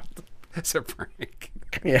 It's a prank.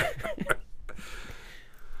 Yeah.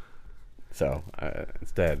 So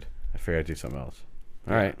it's dead. I figured I'd do something else.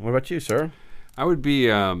 All right. What about you, sir? I would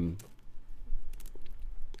be I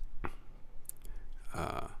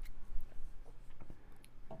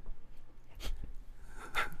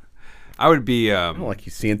don't like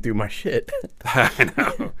you seeing through my shit. I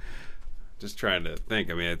know. Just trying to think.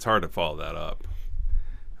 I mean, it's hard to follow that up.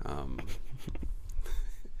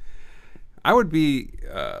 I would be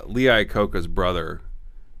Lee Iacocca's brother,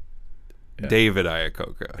 David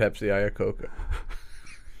Iacocca. Pepsi Iacocca.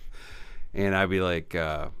 And I'd be like,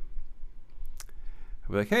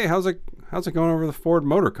 hey, how's it going over the Ford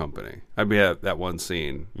Motor Company? I'd be at that one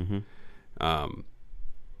scene. Mm-hmm.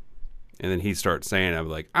 And then he'd start saying, I'd be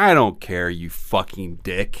like, I don't care, you fucking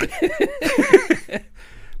dick.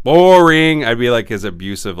 Boring. I'd be like his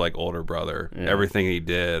abusive, like, older brother. Yeah. Everything he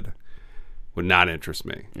did would not interest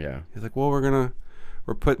me. Yeah. He's like, well,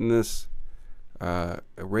 we're putting this a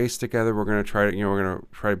race together. We're gonna try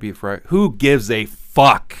to beat Ferrari. Who gives a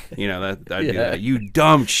fuck? I'd do that. You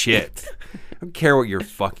dumb shit. I don't care what you're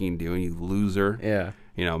fucking doing, you loser. Yeah.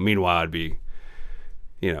 Meanwhile, I'd be,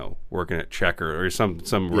 working at Checker or some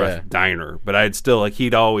diner. But I'd still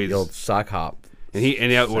he'd always the old sock hop. And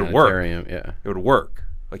it would work. Yeah. It would work.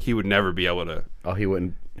 Like he would never be able to. Oh, he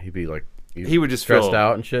wouldn't. He'd be like. He would just stressed feel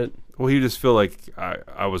out and shit. Well, he would just feel like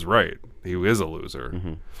I was right. He is a loser.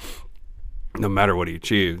 Mm-hmm. No matter what he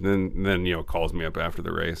achieved. Then calls me up after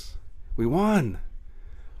the race. We won.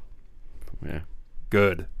 Yeah.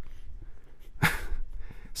 Good.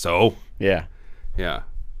 So? Yeah. Yeah.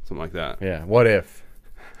 Something like that. Yeah. What if?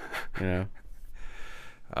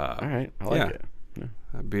 All right, I like yeah. it. Yeah.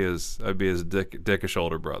 I'd be his dickish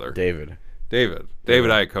older brother. David. David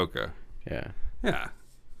Iacocca. Yeah. Yeah.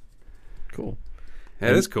 Cool.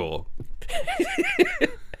 That is cool.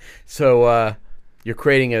 So you're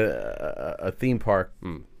creating a theme park,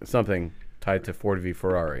 something tied to Ford v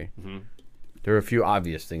Ferrari. Mm-hmm. There are a few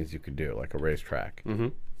obvious things you could do, like a racetrack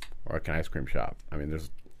or like an ice cream shop. I mean,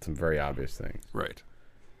 there's some very obvious things. Right.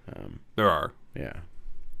 There are. Yeah.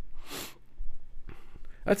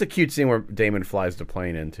 That's a cute scene where Damon flies the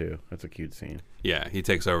plane into. That's a cute scene. Yeah, he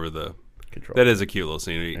takes over the Control. That is a cute little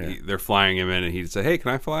scene. They're flying him in, and he'd say, "Hey,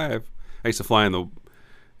 can I fly? I used to fly in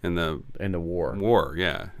the war. War,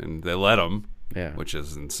 yeah." And they let him, Yeah. which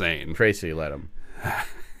is insane. Tracy let him.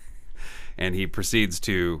 And he proceeds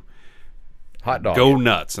to Hot dog. go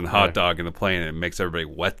nuts and hot dog in the plane, and it makes everybody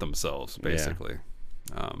wet themselves, basically.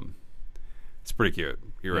 It's pretty cute.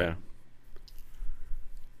 You're right. Yeah.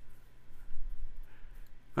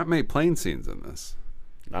 Not many plane scenes in this.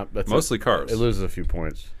 That's Mostly cars. It loses a few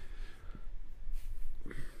points.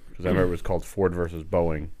 Because I remember it was called Ford versus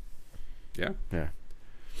Boeing. Yeah. Yeah.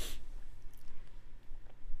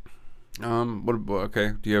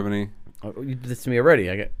 Okay. Do you have any? Oh, you did this to me already.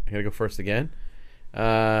 I gotta go first again.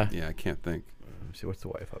 Yeah, I can't think. Let me see, what's the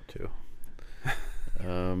wife up to?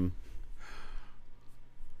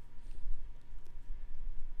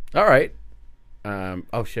 All right.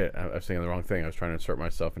 Oh shit! I was saying the wrong thing. I was trying to insert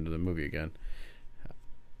myself into the movie again.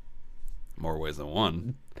 More ways than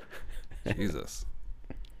one. Jesus.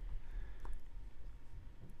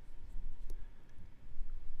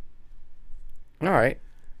 All right.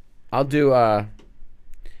 I'll do. I'm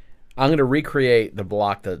going to recreate the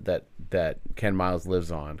block that Ken Miles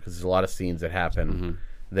lives on, because there's a lot of scenes that happen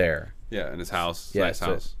there. Yeah, in his house. Yeah, Nice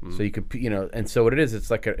house. So you could, and so what it is, it's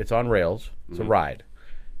like it's on rails. It's a ride.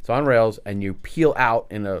 It's on rails, and you peel out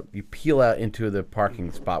into the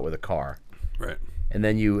parking spot with a car, Right. and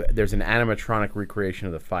then there's an animatronic recreation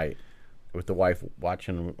of the fight with the wife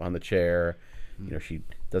watching on the chair. She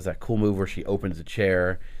does that cool move where she opens the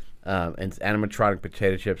chair, and animatronic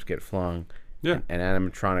potato chips get flung. Yeah. And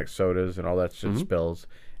animatronic sodas and all that shit spills.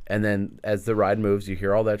 And then as the ride moves, you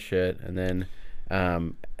hear all that shit, and then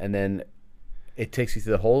it takes you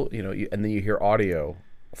through the whole, and then you hear audio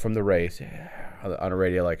from the race on a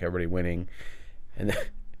radio, like everybody winning, and then,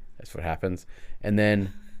 that's what happens. And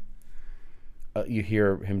then you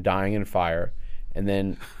hear him dying in fire, and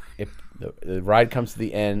then the ride comes to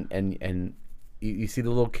the end, and you see the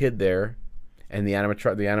little kid there, and the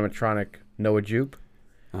animatronic Noah Jupe,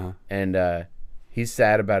 and he's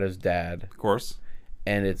sad about his dad, Of course.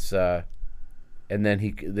 and it's and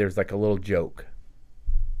then there's like a little joke.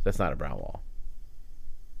 That's not a brown wall.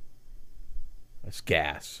 That's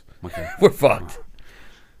gas. Okay. We're fucked.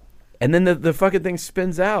 And then the fucking thing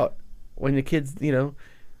spins out when the kids, and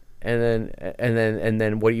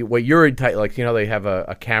then what you're entitled, like, they have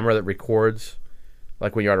a camera that records,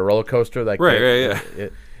 like when you're on a roller coaster, like Right, yeah.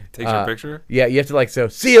 Takes your picture? Yeah, you have to so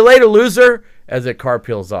see you later, loser, as the car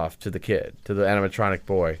peels off to the kid, to the animatronic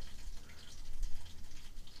boy.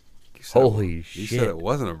 Holy shit. You said it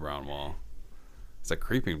wasn't a brown wall. It's a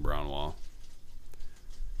creeping brown wall.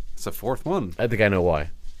 It's the fourth one. I think I know why.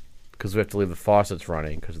 Because we have to leave the faucets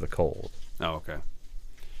running because of the cold. Oh, okay.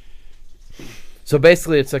 So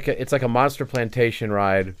basically, it's like a Monster Plantation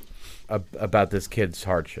ride about this kid's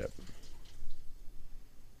hardship.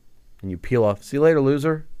 And you peel off. See you later,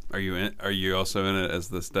 loser. Are you also in it as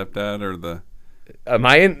the stepdad or the? Am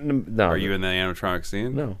I in? No. Are you in the animatronic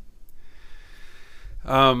scene? No.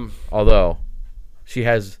 Although,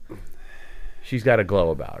 she's got a glow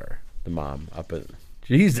about her. The mom up at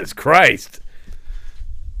Jesus Christ.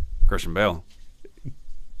 Christian Bale.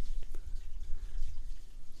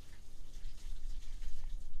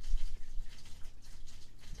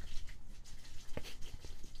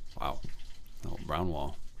 Wow. A little brown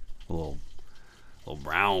wall. A little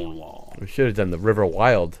brown wall. We should have done the River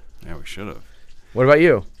Wild. Yeah, we should have. What about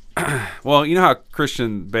you? Well, you know how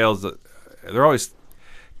Christian Bale's, they're always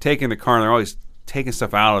taking the car and they're always taking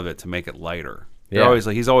stuff out of it to make it lighter. They're always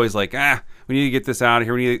like, he's always like, we need to get this out of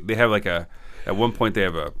here. They have like at one point they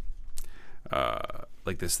have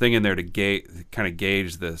like this thing in there to kind of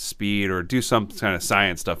gauge the speed or do some kind of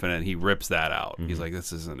science stuff in it. And he rips that out. He's like,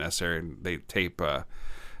 this isn't necessary. And they tape like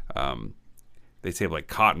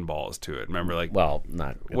cotton balls to it. Remember, like, Well,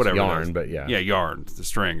 not it's whatever yarn, but yeah. Yeah, yarn, the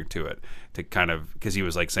string to it to kind of, because he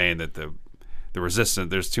was like saying that the resistance,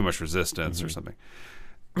 there's too much resistance or something.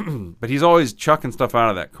 But he's always chucking stuff out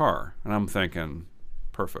of that car, and I'm thinking,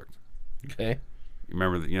 perfect. Okay. You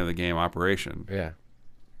remember the game Operation? Yeah.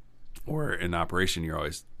 Or in Operation,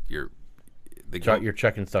 You're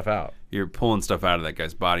checking stuff out. You're pulling stuff out of that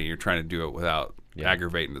guy's body. And you're trying to do it without Yeah.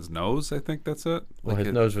 aggravating his nose. I think that's it. Well, his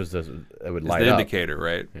nose was it would it's light the up. indicator,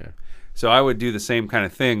 right? Yeah. So I would do the same kind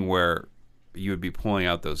of thing where you would be pulling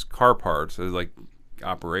out those car parts. It was like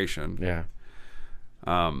operation. Yeah.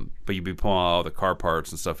 But you'd be pulling all the car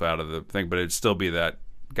parts and stuff out of the thing, but it'd still be that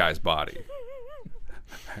guy's body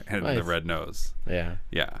and the Nice. red nose. Yeah.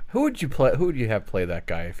 Yeah. Who would you play? Who would you have play that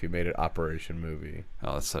guy if you made an Operation movie?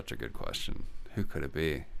 Oh, that's such a good question. Who could it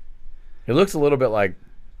be? It looks a little bit like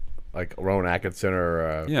Rowan Atkinson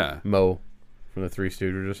or Yeah. Mo from the Three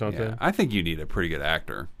Stooges or something. Yeah. I think you need a pretty good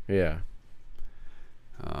actor. Yeah.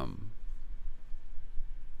 Um,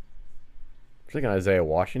 I'm thinking Isaiah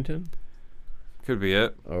Washington could be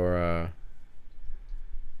it. or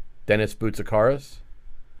Dennis Boutsikaris.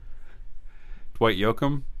 Dwight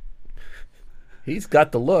Yoakam. He's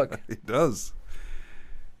got the look. It does.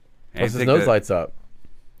 And I Plus his think nose that- lights up.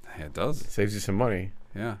 Yeah, it does. Saves you some money.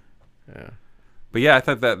 Yeah. Yeah. But yeah, I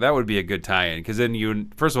thought that would be a good tie-in because then you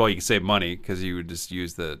first of all you could save money because you would just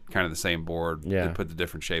use the kind of the same board. Yeah. They put the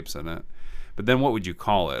different shapes in it. But then what would you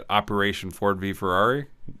call it? Operation Ford v Ferrari?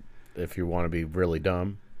 If you want to be really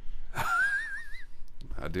dumb.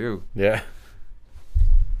 I do. Yeah.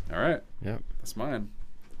 All right, Yep. that's mine.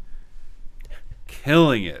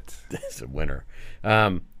 Killing it. It's a winner.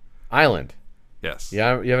 Island. Yes.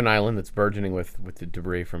 Yeah, you have an island that's burgeoning with the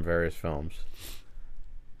debris from various films.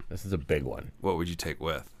 This is a big one. What would you take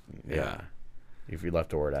with? Yeah. If you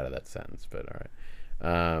left a word out of that sentence, but all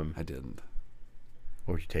right. I didn't.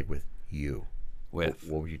 What would you take with you? With.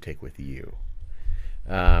 What would you take with you?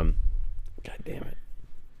 God damn it.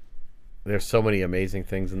 There's so many amazing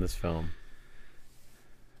things in this film.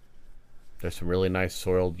 There's some really nice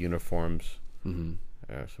soiled uniforms. Mm-hmm.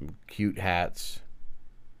 Some cute hats.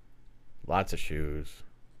 Lots of shoes.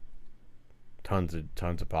 Tons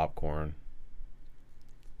of popcorn.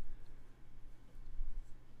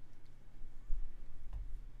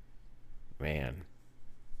 Man.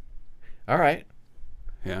 All right.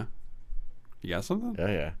 Yeah. You got something?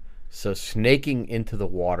 Yeah, yeah. So snaking into the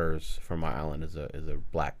waters from my island is a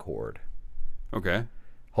black cord. Okay.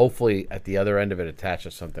 Hopefully, at the other end of it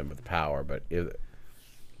attaches something with power, but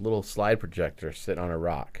little slide projector sitting on a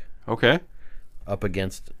rock Okay. up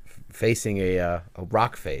against, facing a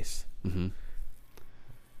rock face Mm-hmm.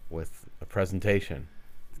 with a presentation.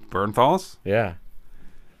 Bernthal's Yeah.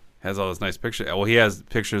 has all those nice pictures. Well, he has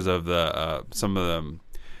pictures of the some of them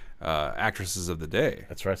actresses of the day.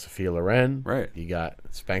 That's right. Sophia Loren. Right. You got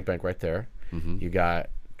Spank Bank right there. Mm-hmm. You got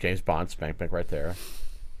James Bond, Spank Bank right there.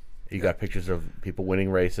 You got pictures of people winning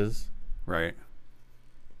races. Right.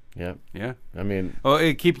 Yeah. Yeah. I mean, Well,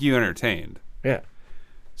 it keep you entertained. yeah.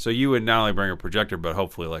 So you would not only bring a projector, but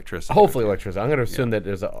hopefully electricity. Hopefully electricity. I'm going to assume that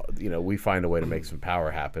there's we find a way to make some power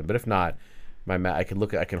happen. But if not, I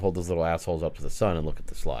can hold those little assholes up to the sun and look at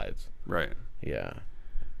the slides. Right. Yeah.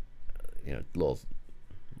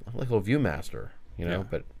 Like a little ViewMaster, Yeah.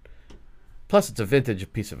 but plus it's a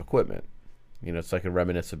vintage piece of equipment. It's like a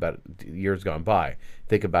reminisce about years gone by.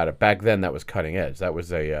 Think about it. Back then, that was cutting edge. That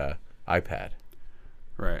was a iPad.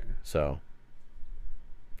 Right. So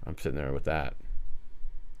I'm sitting there with that.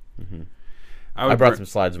 I I brought br- some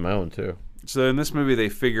slides of my own too. So in this movie, they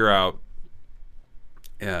figure out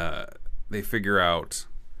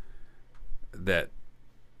that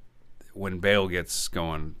when Bale gets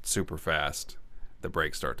going super fast, the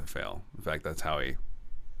brakes start to fail. In fact, that's how he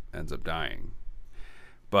ends up dying.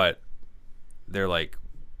 But they're like,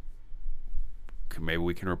 maybe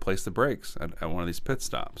we can replace the brakes at one of these pit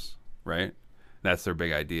stops, right? That's their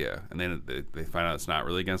big idea. And then they find out it's not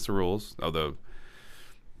really against the rules, although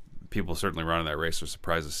people certainly running that race are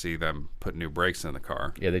surprised to see them put new brakes in the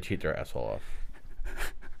car. Yeah, they cheat their asshole off.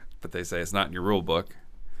 But they say it's not in your rule book.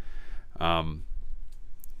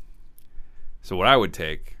 So what I would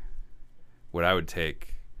take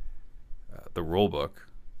the rule book,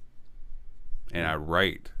 and I'd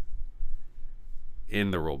write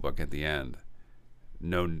in the rule book at the end,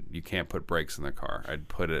 no, you can't put brakes in the car. I'd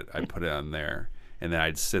put it on there, and then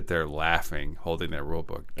I'd sit there laughing, holding that rule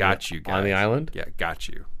book. Got you guys On the island? Yeah, got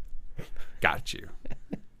you.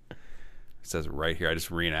 It says it right here. I just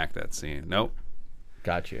reenact that scene. Nope.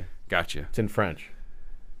 Got you. Got you. It's in French.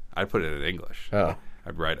 I'd put it in English. Oh.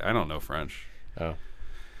 I'd write. I don't know French, Oh.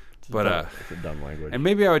 but It's a dumb language. and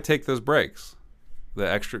maybe I would take those brakes. The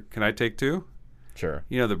extra. Can I take two? Sure.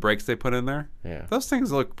 You know the brakes they put in there. Yeah. Those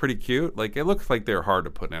things look pretty cute. Like it looks like they're hard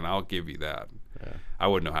to put in. I'll give you that. Yeah. I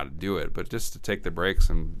wouldn't know how to do it, but just to take the brakes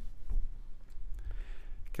and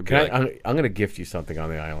could be Can like, I'm going to gift you something on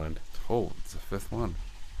the island. oh, it's the fifth one,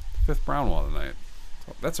 fifth brown one tonight.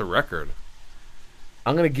 That's a record.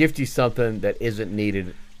 I'm going to gift you something that isn't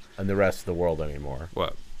needed in the rest of the world anymore.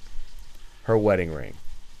 What? Her wedding ring.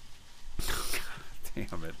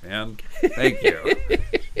 Damn it, man. Thank you.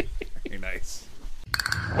 Very nice.